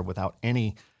show up there without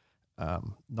any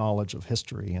knowledge of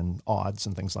history and odds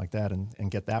and things like that and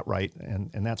get that right.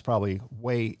 And that's probably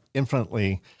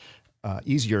infinitely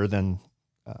easier than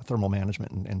thermal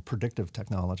management and predictive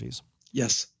technologies.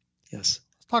 Yes. Yes.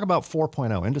 Talk about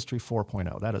 4.0, Industry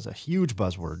 4.0. That is a huge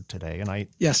buzzword today. And I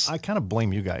kind of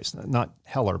blame you guys, not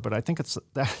Heller, but I think it's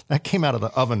that came out of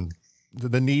the oven,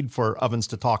 the need for ovens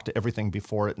to talk to everything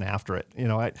before it and after it.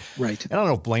 Right. I don't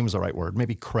know if blame is the right word.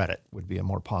 Maybe credit would be a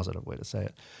more positive way to say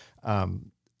it.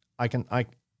 I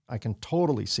can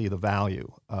totally see the value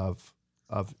of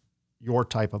your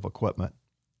type of equipment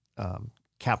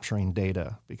capturing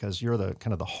data, because you're the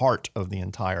kind of the heart of the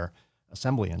entire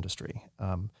assembly industry.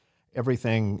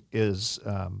 Everything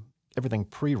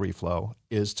pre-reflow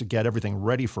is to get everything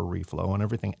ready for reflow, and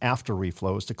everything after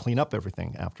reflow is to clean up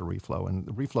everything after reflow. And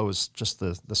the reflow is just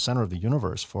the center of the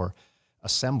universe for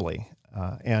assembly.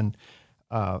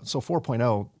 So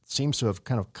 4.0 seems to have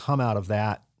kind of come out of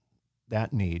that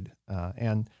need.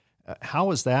 And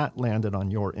how has that landed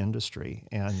on your industry?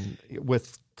 And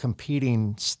with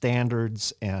competing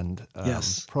standards and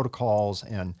protocols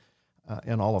and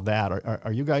all of that,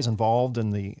 are you guys involved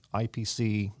in the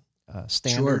IPC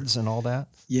standards and all that?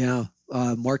 Yeah.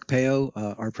 Mark Peo,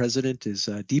 our president, is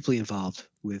deeply involved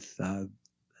with the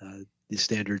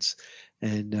standards.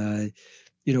 And,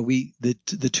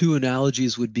 the two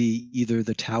analogies would be either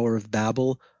the Tower of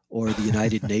Babel or the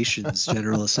United Nations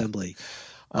General Assembly.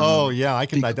 I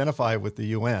can identify with the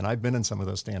UN. I've been in some of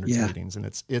those standards meetings, and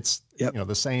it's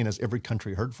the saying is every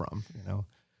country heard from.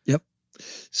 Yep.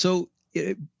 So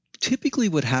typically,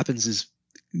 what happens is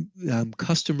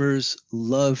customers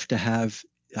love to have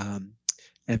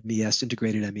MES,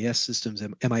 integrated MES systems,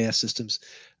 MIS systems.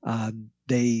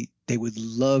 They would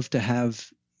love to have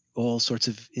all sorts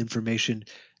of information,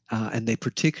 and they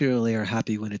particularly are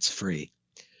happy when it's free.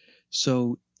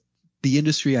 So the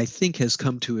industry, I think, has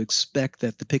come to expect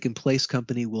that the pick and place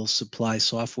company will supply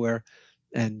software,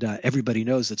 and everybody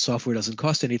knows that software doesn't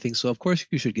cost anything. So of course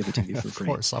you should give it to me for free.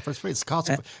 Of course, software's free. It's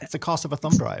the cost of a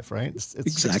thumb drive, right? It's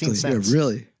exactly. 16 cents. Yeah,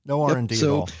 really. No R&D at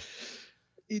all.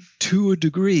 To a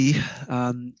degree,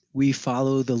 we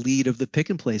follow the lead of the pick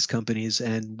and place companies,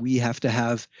 and we have to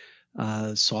have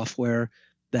software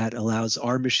that allows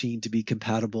our machine to be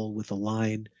compatible with a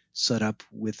line set up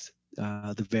with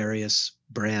the various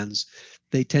brands.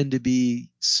 They tend to be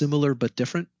similar but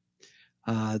different.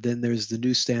 Then there's the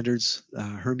new standards,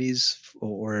 Hermes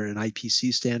or an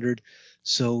IPC standard.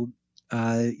 So,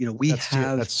 that's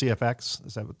CFX.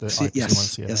 Is that what the IPC yes,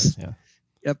 one? CFX? Yes. Yeah.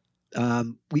 Yep.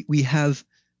 We have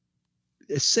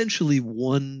essentially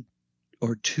one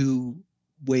or two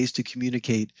ways to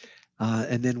communicate,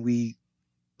 and then we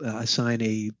assign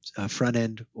a front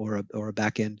end or a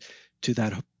back end to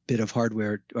that bit of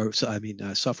hardware,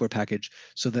 software package,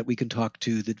 so that we can talk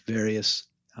to the various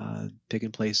pick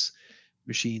and place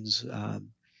machines.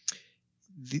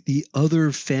 The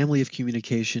other family of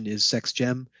communication is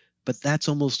SexGem, but that's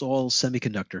almost all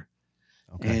semiconductor,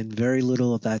 and very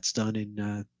little of that's done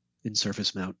in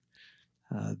surface mount.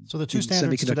 So the two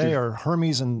standards today are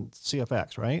Hermes and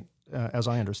CFX, right? As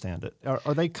I understand it,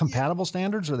 are they compatible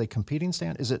standards? Or are they competing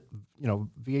standards? Is it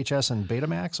VHS and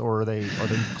Betamax, or are they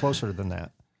closer than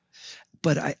that?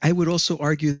 But I would also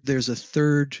argue there's a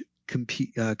third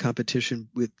competition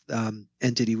with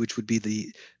entity, which would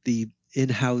be the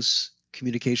in-house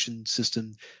communication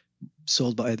system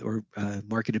sold by or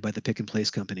marketed by the pick and place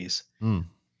companies.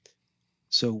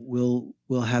 So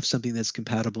we'll have something that's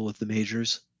compatible with the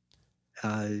majors.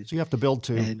 So you have to build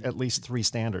to at least 3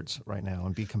 standards right now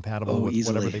and be compatible with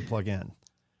easily. whatever they plug in.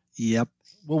 Yep.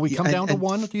 Will we come down to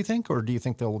one, do you think? Or do you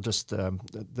think they'll just, will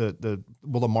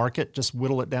the market just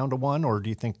whittle it down to one? Or do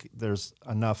you think there's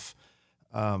enough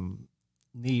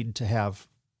need to have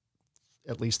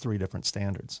at least 3 different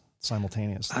standards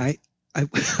simultaneously?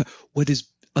 What is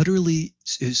utterly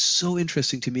is so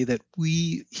interesting to me that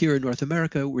we here in North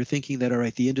America, we're thinking that, all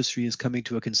right, the industry is coming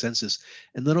to a consensus.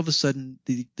 And then all of a sudden,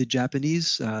 the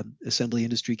Japanese assembly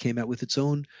industry came out with its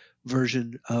own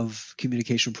version of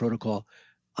communication protocol,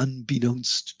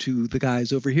 unbeknownst to the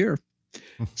guys over here.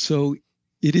 So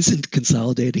it isn't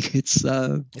consolidating.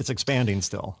 It's expanding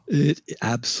still. It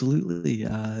absolutely.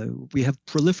 We have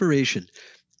proliferation.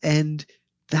 And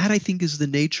that, I think, is the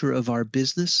nature of our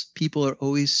business. People are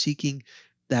always seeking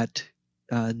that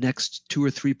next 2 or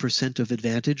 3% of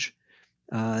advantage,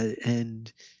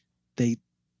 and they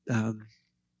there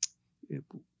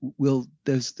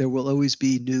will always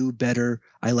be new, better.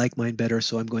 I like mine better,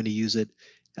 so I'm going to use it.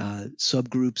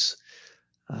 Subgroups.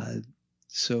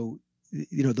 So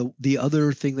the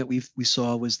other thing that we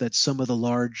saw was that some of the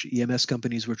large EMS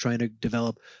companies were trying to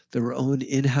develop their own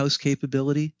in-house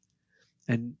capability.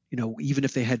 And, even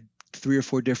if they had 3 or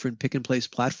 4 different pick and place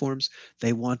platforms,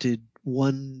 they wanted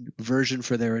one version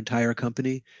for their entire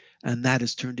company. And that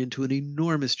has turned into an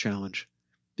enormous challenge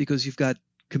because you've got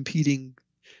competing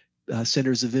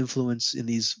centers of influence in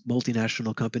these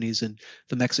multinational companies, and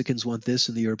the Mexicans want this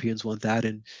and the Europeans want that.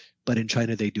 But in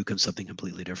China, they do something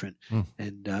completely different.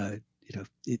 And,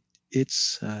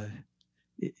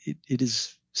 it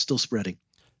is still spreading.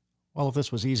 Well, if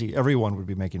this was easy, everyone would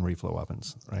be making reflow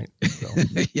ovens, right? So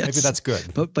yes. Maybe that's good.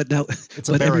 But now,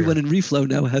 everyone in Reflow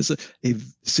now has a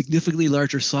significantly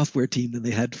larger software team than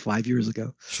they had 5 years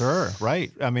ago. Sure, right.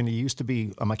 I mean, it used to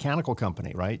be a mechanical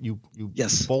company, right? You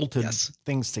bolted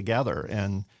things together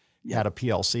and had a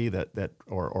PLC that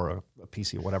or a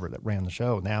PC or whatever that ran the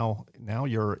show. Now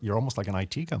you're almost like an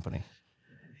IT company.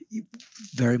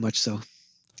 Very much so.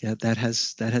 Yeah, that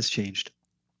has changed.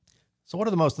 So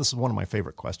this is one of my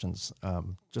favorite questions,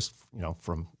 just,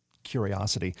 from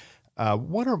curiosity.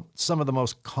 What are some of the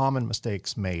most common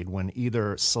mistakes made when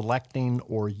either selecting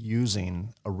or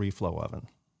using a reflow oven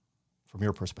from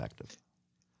your perspective?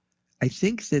 I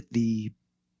think that the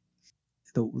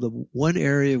one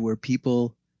area where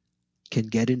people can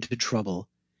get into trouble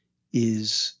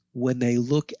is when they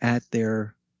look at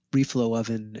their reflow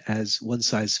oven as one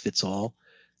size fits all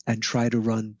and try to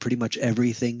run pretty much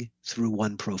everything through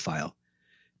one profile.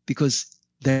 Because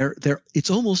it's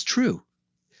almost true,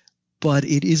 but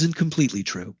it isn't completely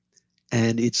true.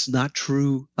 And it's not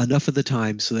true enough of the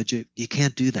time so that you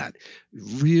can't do that. You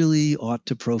really ought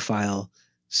to profile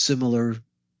similar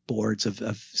boards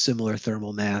of similar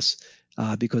thermal mass,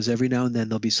 because every now and then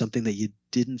there'll be something that you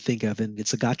didn't think of and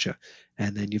it's a gotcha.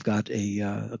 And then you've got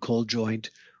a cold joint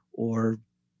or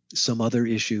some other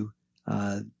issue.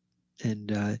 And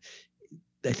I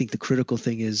think the critical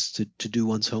thing is to do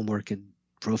one's homework and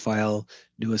profile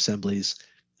new assemblies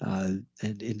and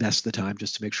invest the time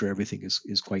just to make sure everything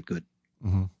is quite good.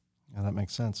 Mm-hmm. Yeah, that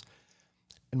makes sense.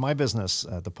 In my business,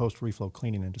 the post-reflow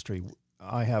cleaning industry,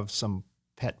 I have some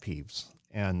pet peeves,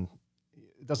 and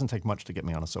it doesn't take much to get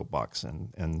me on a soapbox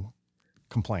and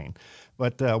complain.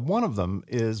 But one of them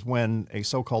is when a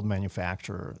so-called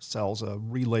manufacturer sells a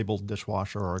relabeled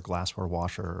dishwasher or a glassware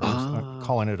washer, or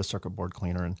calling it a circuit board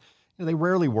cleaner, and they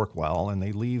rarely work well, and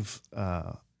they leave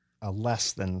a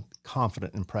less than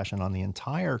confident impression on the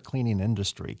entire cleaning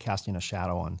industry, casting a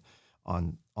shadow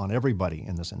on everybody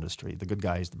in this industry, the good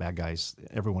guys, the bad guys,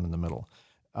 everyone in the middle.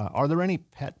 Are there any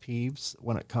pet peeves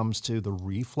when it comes to the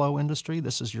reflow industry?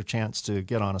 This is your chance to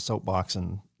get on a soapbox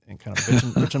and kind of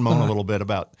bitch and moan a little bit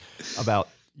about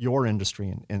your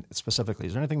industry and specifically.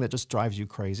 Is there anything that just drives you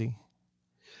crazy?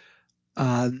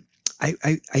 I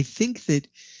think that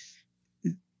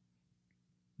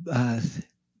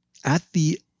at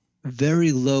the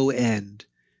very low end,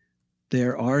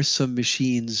 there are some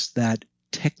machines that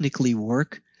technically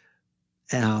work,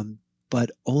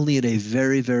 but only in a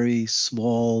very, very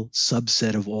small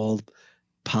subset of all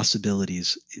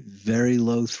possibilities. Very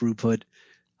low throughput,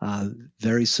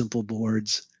 very simple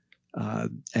boards,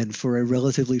 and for a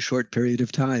relatively short period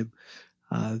of time.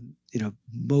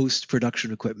 Most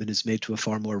production equipment is made to a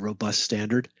far more robust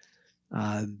standard.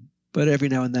 But every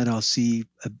now and then I'll see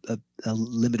a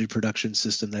limited production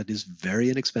system that is very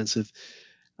inexpensive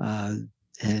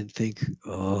and think,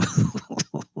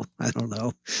 I don't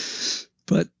know.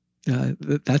 But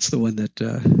that's the one that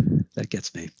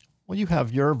gets me. Well, you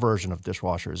have your version of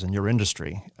dishwashers in your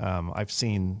industry. I've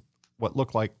seen what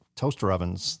look like toaster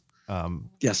ovens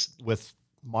yes, with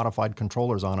modified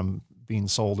controllers on them being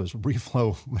sold as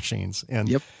reflow machines. And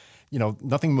yep.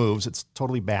 Nothing moves. It's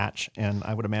totally batch. And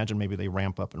I would imagine maybe they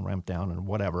ramp up and ramp down and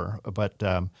whatever. But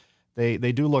they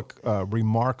do look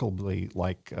remarkably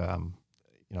like,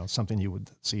 something you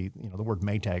would see, the word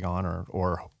Maytag on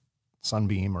or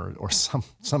Sunbeam or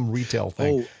some retail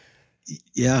thing.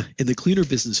 Yeah, in the cleaner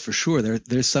business for sure.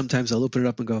 There's sometimes I'll open it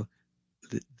up and go,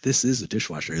 this is a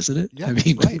dishwasher, isn't it? Yeah, I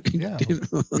mean, right. Yeah,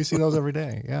 we see those every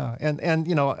day. Yeah, and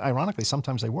ironically,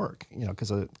 sometimes they work. Because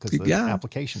the yeah,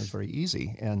 application is very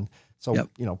easy, and so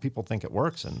yep, people think it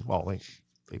works, and well, they're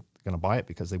going to buy it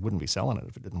because they wouldn't be selling it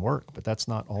if it didn't work. But that's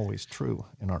not always true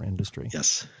in our industry.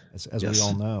 yes, as we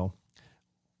all know.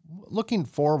 Looking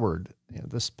forward,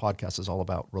 this podcast is all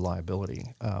about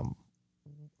reliability.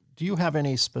 Do you have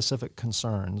any specific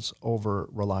concerns over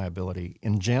reliability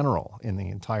in general in the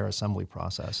entire assembly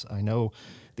process? I know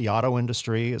the auto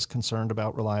industry is concerned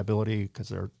about reliability because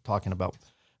they're talking about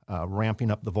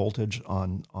ramping up the voltage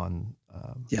on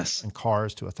yes, in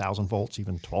cars to 1,000 volts,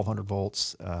 even 1,200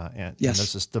 volts, and yes.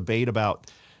 there's this debate about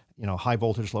high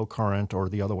voltage, low current, or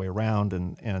the other way around,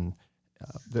 and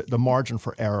the margin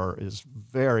for error is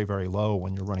very, very low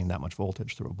when you're running that much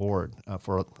voltage through a board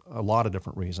for a lot of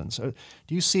different reasons. So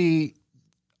do you see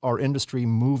our industry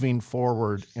moving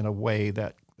forward in a way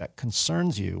that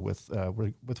concerns you with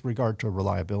regard to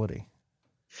reliability?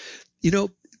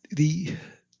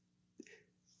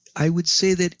 I would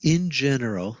say that in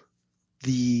general,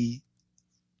 the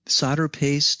solder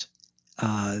paste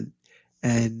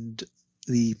and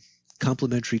the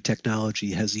complementary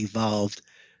technology has evolved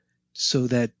so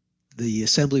that the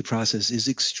assembly process is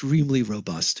extremely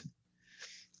robust.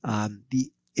 The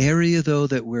area, though,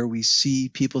 where we see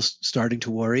people starting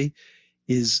to worry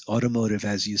is automotive,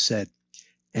 as you said.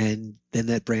 And then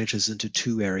that branches into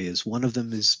two areas. One of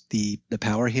them is the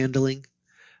power handling,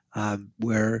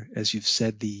 where, as you've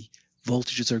said, the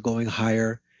voltages are going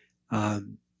higher.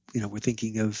 We're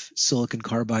thinking of silicon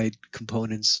carbide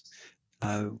components.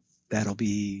 That'll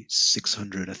be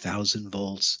 600, 1,000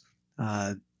 volts.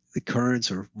 The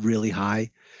currents are really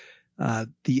high.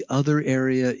 The other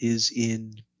area is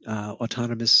in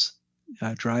autonomous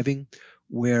driving,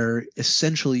 where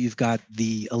essentially you've got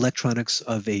the electronics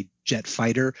of a jet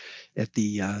fighter at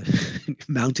the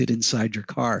mounted inside your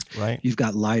car. Right. You've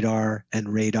got LiDAR and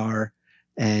radar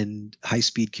and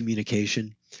high-speed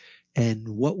communication. And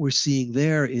what we're seeing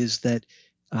there is that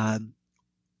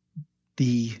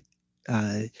the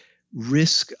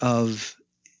risk of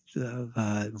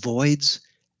voids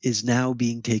is now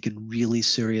being taken really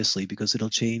seriously because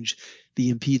it'll change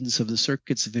the impedance of the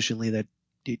circuit sufficiently that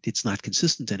it's not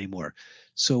consistent anymore.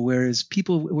 So whereas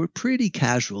people were pretty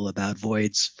casual about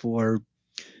voids for,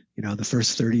 the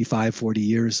first 35, 40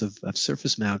 years of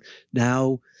surface mount,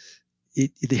 now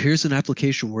here's an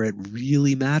application where it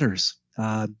really matters.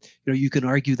 You can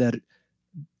argue that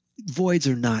voids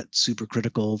are not super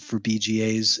critical for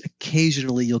BGAs.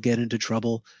 Occasionally you'll get into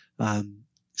trouble.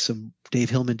 Dave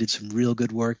Hillman did some real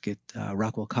good work at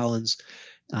Rockwell Collins.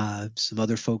 Some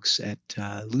other folks at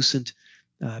Lucent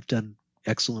have done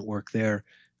excellent work there.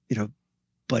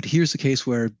 But here's the case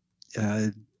where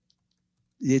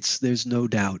there's no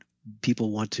doubt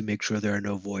people want to make sure there are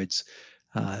no voids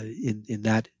in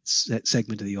that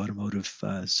segment of the automotive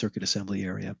circuit assembly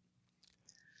area.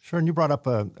 Sure, and you brought up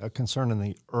a concern in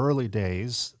the early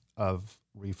days of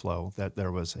Reflow that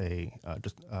there was a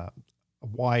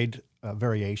wide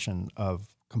variation of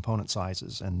component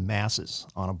sizes and masses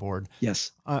on a board.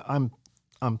 Yes, I'm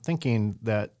thinking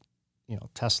that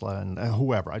Tesla and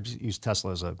whoever, I just use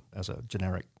Tesla as a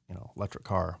generic electric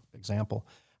car example.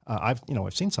 I've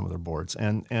seen some of their boards,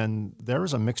 and there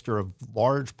is a mixture of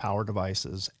large power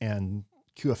devices and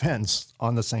QFNs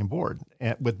on the same board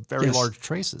with very large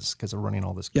traces because they're running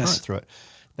all this current through it.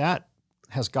 That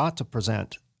has got to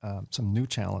present some new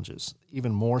challenges,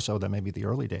 even more so than maybe the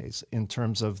early days, in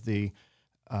terms of the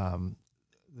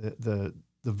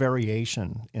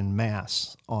variation in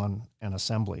mass on an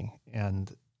assembly,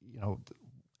 and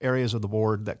areas of the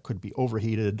board that could be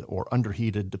overheated or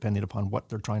underheated depending upon what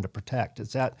they're trying to protect.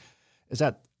 Is that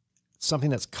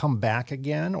something that's come back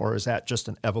again, or is that just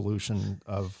an evolution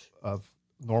of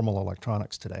normal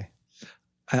electronics today?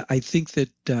 I think that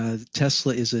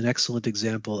Tesla is an excellent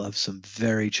example of some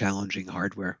very challenging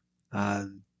hardware.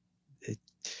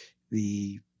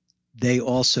 They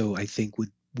also, I think,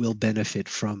 will benefit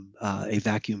from a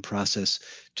vacuum process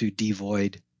to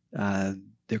devoid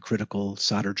their critical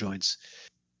solder joints.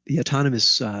 The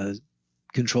autonomous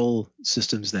control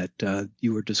systems that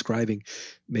you were describing,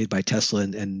 made by Tesla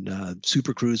and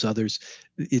Super Cruise, others,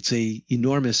 it's a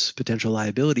enormous potential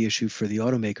liability issue for the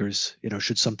automakers,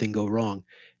 should something go wrong.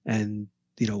 And,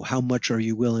 how much are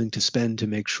you willing to spend to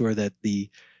make sure that the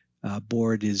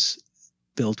board is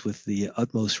built with the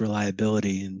utmost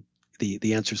reliability? And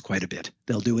the answer is quite a bit.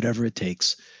 They'll do whatever it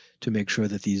takes to make sure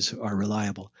that these are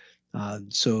reliable.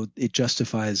 So it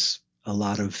justifies a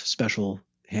lot of special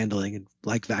handling, and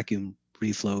like vacuum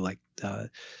reflow, like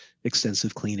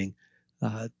extensive cleaning.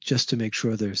 just to make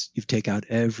sure you take out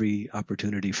every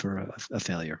opportunity for a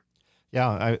failure.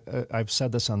 Yeah, I've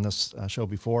said this on this show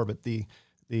before, but the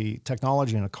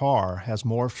technology in a car has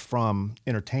morphed from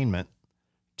entertainment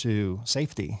to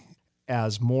safety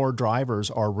as more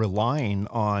drivers are relying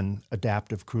on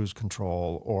adaptive cruise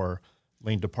control or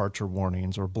lane departure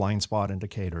warnings or blind spot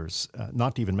indicators,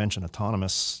 not to even mention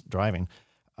autonomous driving.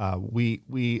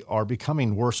 We are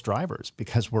becoming worse drivers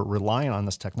because we're relying on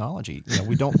this technology.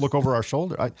 We don't look over our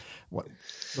shoulder.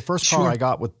 The first car I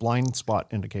got with blind spot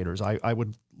indicators, I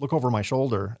would look over my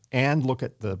shoulder and look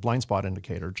at the blind spot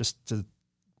indicator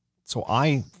so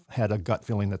I had a gut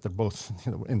feeling that they're both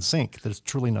in sync. There's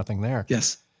truly nothing there.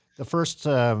 Yes. The first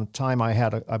time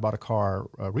I bought a car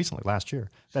recently, last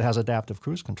year, that has adaptive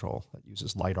cruise control that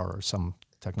uses LiDAR or some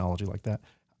technology like that.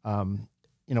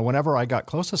 Whenever I got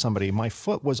close to somebody, my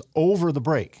foot was over the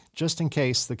brake just in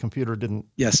case the computer didn't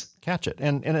catch it.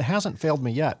 And it hasn't failed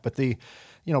me yet. But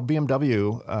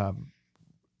BMW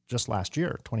just last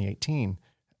year, 2018,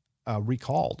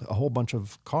 recalled a whole bunch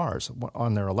of cars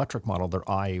on their electric model, their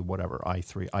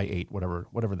i3, i8,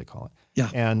 whatever they call it. Yeah.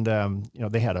 And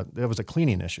there was a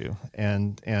cleaning issue,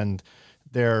 and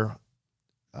their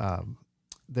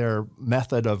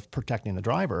method of protecting the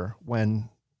driver when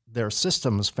their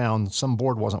systems found some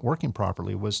board wasn't working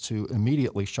properly was to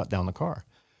immediately shut down the car,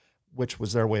 which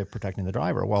was their way of protecting the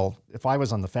driver. Well, if I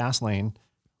was on the fast lane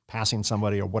passing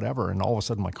somebody or whatever, and all of a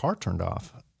sudden my car turned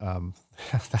off,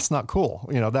 that's not cool.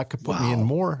 That could put me in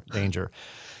more danger.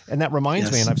 And that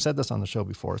reminds me, and I've said this on the show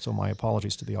before, so my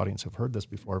apologies to the audience who've heard this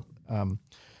before.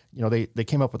 They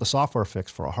came up with a software fix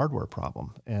for a hardware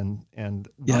problem. And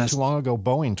not too long ago,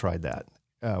 Boeing tried that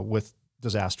with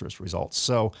disastrous results.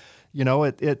 So,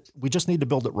 we just need to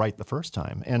build it right the first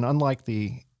time. And unlike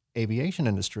the aviation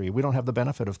industry, we don't have the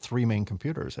benefit of three main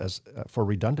computers for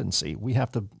redundancy. We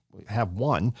have to have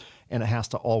one, and it has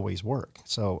to always work.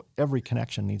 So every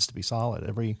connection needs to be solid.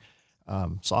 Every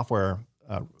software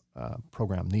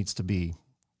program needs to be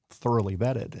thoroughly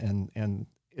vetted. And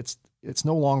it's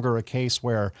no longer a case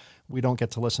where we don't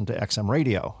get to listen to XM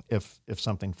radio if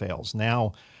something fails.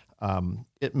 Now,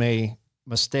 it may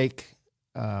mistake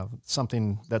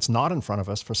something that's not in front of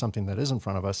us for something that is in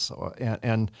front of us,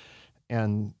 and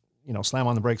slam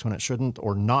on the brakes when it shouldn't,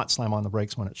 or not slam on the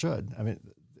brakes when it should. I mean,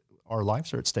 our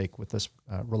lives are at stake with this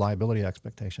reliability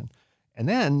expectation. And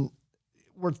then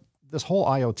this whole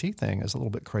IoT thing is a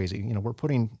little bit crazy. We're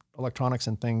putting electronics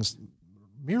in things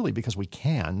merely because we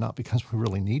can, not because we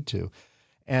really need to.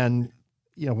 And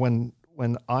when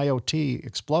IoT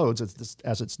explodes,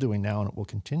 as it's doing now, and it will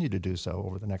continue to do so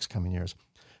over the next coming years,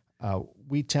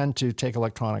 we tend to take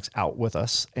electronics out with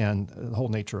us, and the whole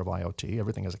nature of IoT,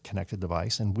 everything is a connected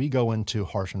device, and we go into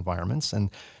harsh environments,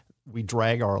 and we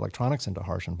drag our electronics into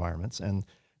harsh environments, and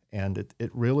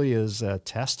it really is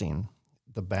testing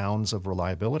the bounds of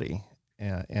reliability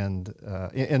and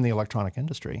in the electronic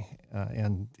industry,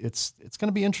 and it's going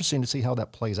to be interesting to see how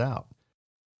that plays out.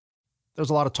 There's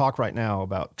a lot of talk right now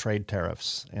about trade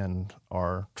tariffs and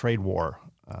our trade war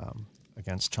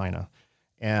against China,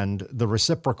 and the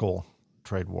reciprocal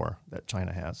trade war that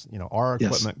China has. Our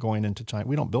equipment going into China,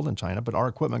 we don't build in China, but our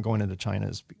equipment going into China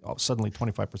is suddenly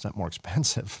 25% more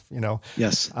expensive,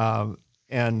 Yes.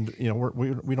 And,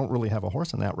 we don't really have a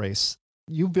horse in that race.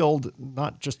 You build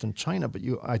not just in China, but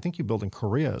I think you build in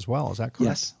Korea as well. Is that correct?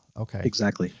 Yes. Okay.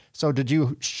 Exactly. So did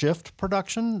you shift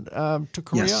production to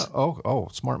Korea? Yes. Oh,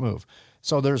 smart move.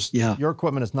 So your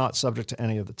equipment is not subject to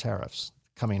any of the tariffs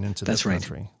coming into this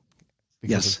country.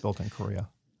 Because it's built in Korea.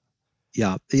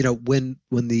 Yeah, when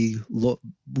the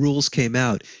rules came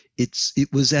out,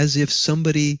 it was as if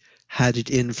somebody had it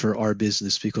in for our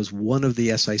business, because one of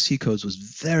the SIC codes was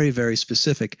very, very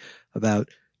specific about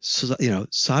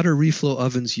solder reflow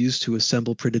ovens used to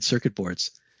assemble printed circuit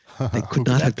boards. They could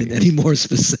not have been any more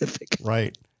specific.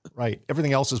 Right.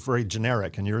 Everything else is very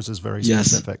generic, and yours is very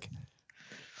specific.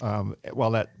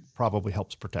 Well, that probably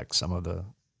helps protect some of the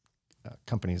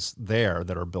companies there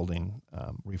that are building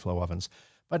reflow ovens,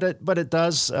 but it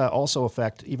does also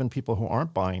affect even people who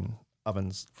aren't buying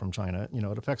ovens from China.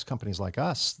 It affects companies like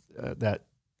us that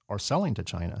are selling to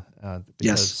China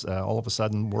because all of a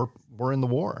sudden we're in the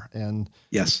war, and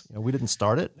we didn't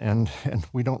start it, and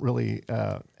we don't really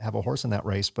have a horse in that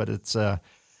race. But it's a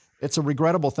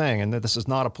regrettable thing, and this is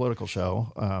not a political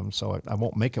show, so I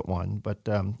won't make it one. But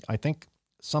I think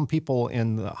some people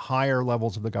in the higher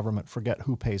levels of the government forget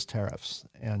who pays tariffs.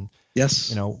 And,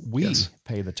 we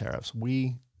pay the tariffs.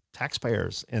 We,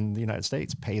 taxpayers in the United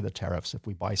States, pay the tariffs if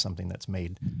we buy something that's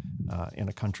made in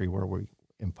a country where we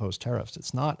impose tariffs.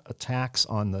 It's not a tax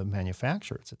on the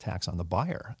manufacturer. It's a tax on the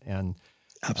buyer. And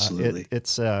absolutely,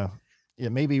 it's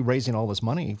it may be raising all this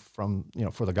money from,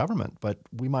 for the government, but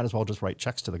we might as well just write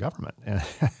checks to the government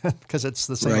because it's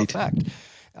the same effect.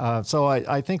 So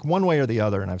I think one way or the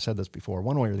other, and I've said this before,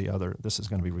 one way or the other, this is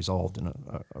going to be resolved in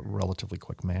a relatively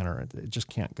quick manner. It just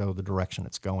can't go the direction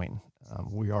it's going.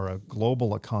 We are a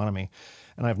global economy,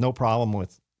 and I have no problem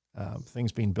with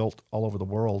things being built all over the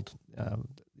world.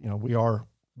 We are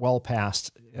well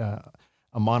past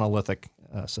a monolithic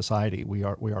society. We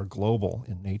are global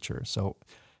in nature. So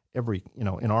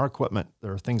in our equipment,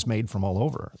 there are things made from all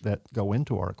over that go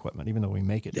into our equipment, even though we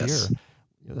make it here.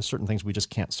 There's certain things we just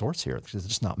can't source here because it's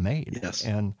just not made. Yes.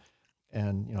 And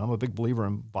I'm a big believer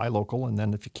in buy local, and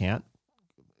then if you can't,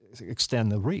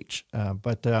 extend the reach.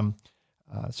 But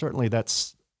certainly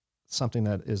that's something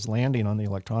that is landing on the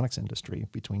electronics industry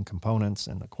between components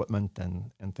and equipment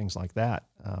and things like that.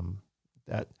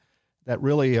 That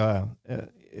really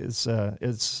is a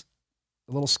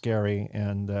little scary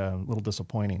and a little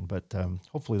disappointing, but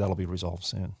hopefully that'll be resolved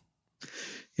soon.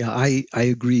 Yeah, I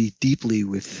agree deeply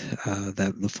with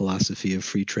the philosophy of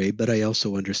free trade, but I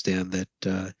also understand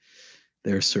that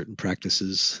there are certain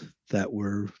practices that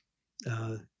were,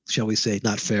 shall we say,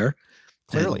 not fair.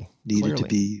 Clearly needed to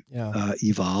be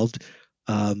evolved.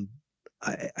 I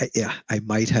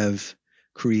might have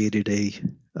created a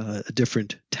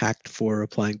different tact for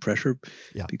applying pressure,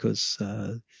 because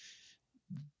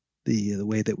the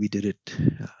way that we did it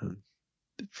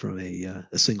from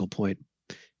a single point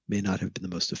may not have been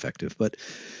the most effective. But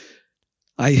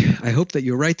I hope that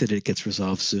you're right that it gets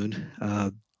resolved soon.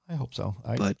 I hope so.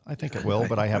 I think it will,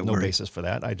 but I have no basis for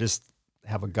that. I just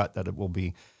have a gut that it will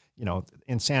be,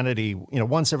 insanity.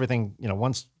 Once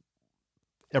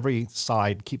every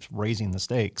side keeps raising the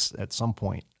stakes, at some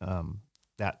point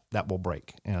that will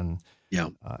break, and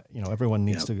everyone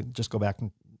needs to just go back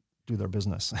and do their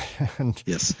business. And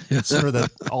the sooner that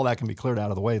all that can be cleared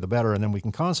out of the way, the better, and then we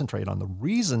can concentrate on the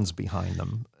reasons behind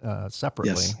them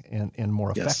separately and more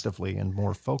effectively and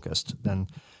more focused than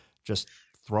just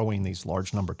throwing these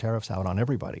large number tariffs out on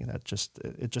everybody. It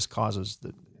just causes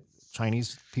the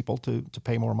Chinese people to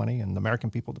pay more money and the American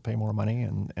people to pay more money,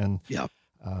 and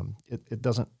it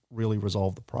doesn't really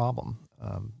resolve the problem,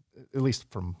 at least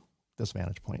from this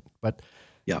vantage point. But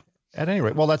at any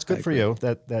rate, well, that's good for you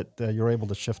that you're able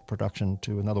to shift production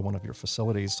to another one of your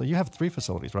facilities. So you have 3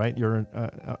 facilities, right? You're,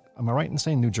 am I right in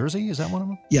saying New Jersey? Is that one of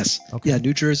them? Yes. Okay. Yeah,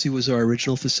 New Jersey was our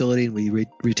original facility, and we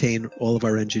retain all of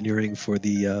our engineering for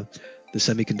the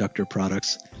semiconductor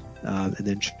products, and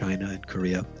then China and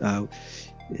Korea.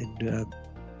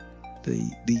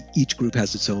 Each group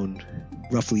has its own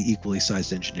roughly equally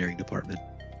sized engineering department.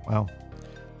 Wow,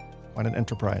 quite an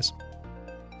enterprise.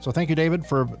 So thank you, David,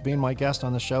 for being my guest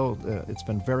on the show. It's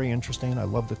been very interesting. I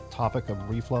love the topic of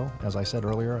reflow. As I said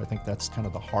earlier, I think that's kind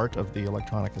of the heart of the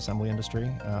electronic assembly industry.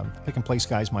 Pick and place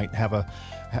guys might have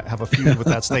a feud with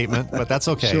that statement, but that's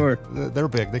okay. Sure. They're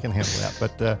big. They can handle that.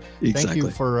 But Thank you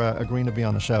for agreeing to be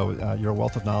on the show. You're a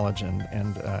wealth of knowledge, and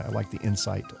I like the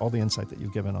insight, all the insight that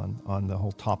you've given on the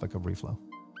whole topic of reflow.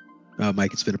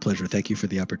 Mike, it's been a pleasure. Thank you for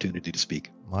the opportunity to speak.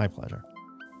 My pleasure.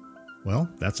 Well,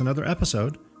 that's another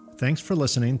episode. Thanks for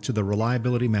listening to the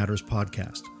Reliability Matters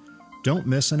podcast. Don't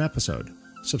miss an episode.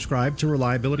 Subscribe to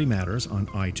Reliability Matters on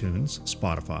iTunes,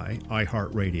 Spotify,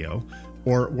 iHeartRadio,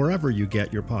 or wherever you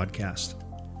get your podcast.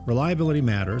 Reliability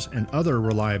Matters and other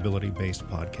reliability-based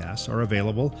podcasts are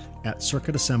available at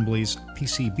Circuit Assembly's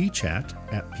PCB Chat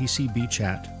at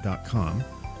pcbchat.com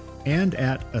and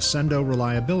at Ascendo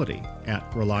Reliability at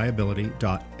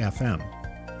reliability.fm.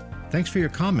 Thanks for your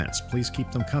comments. Please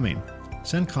keep them coming.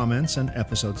 Send comments and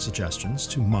episode suggestions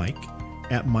to Mike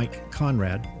at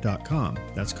mikekonrad.com.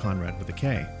 That's Conrad with a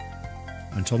K.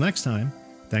 Until next time,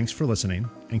 thanks for listening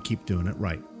and keep doing it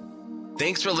right.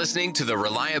 Thanks for listening to the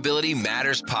Reliability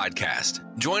Matters podcast.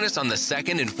 Join us on the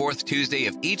 2nd and 4th Tuesday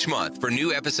of each month for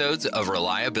new episodes of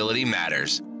Reliability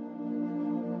Matters.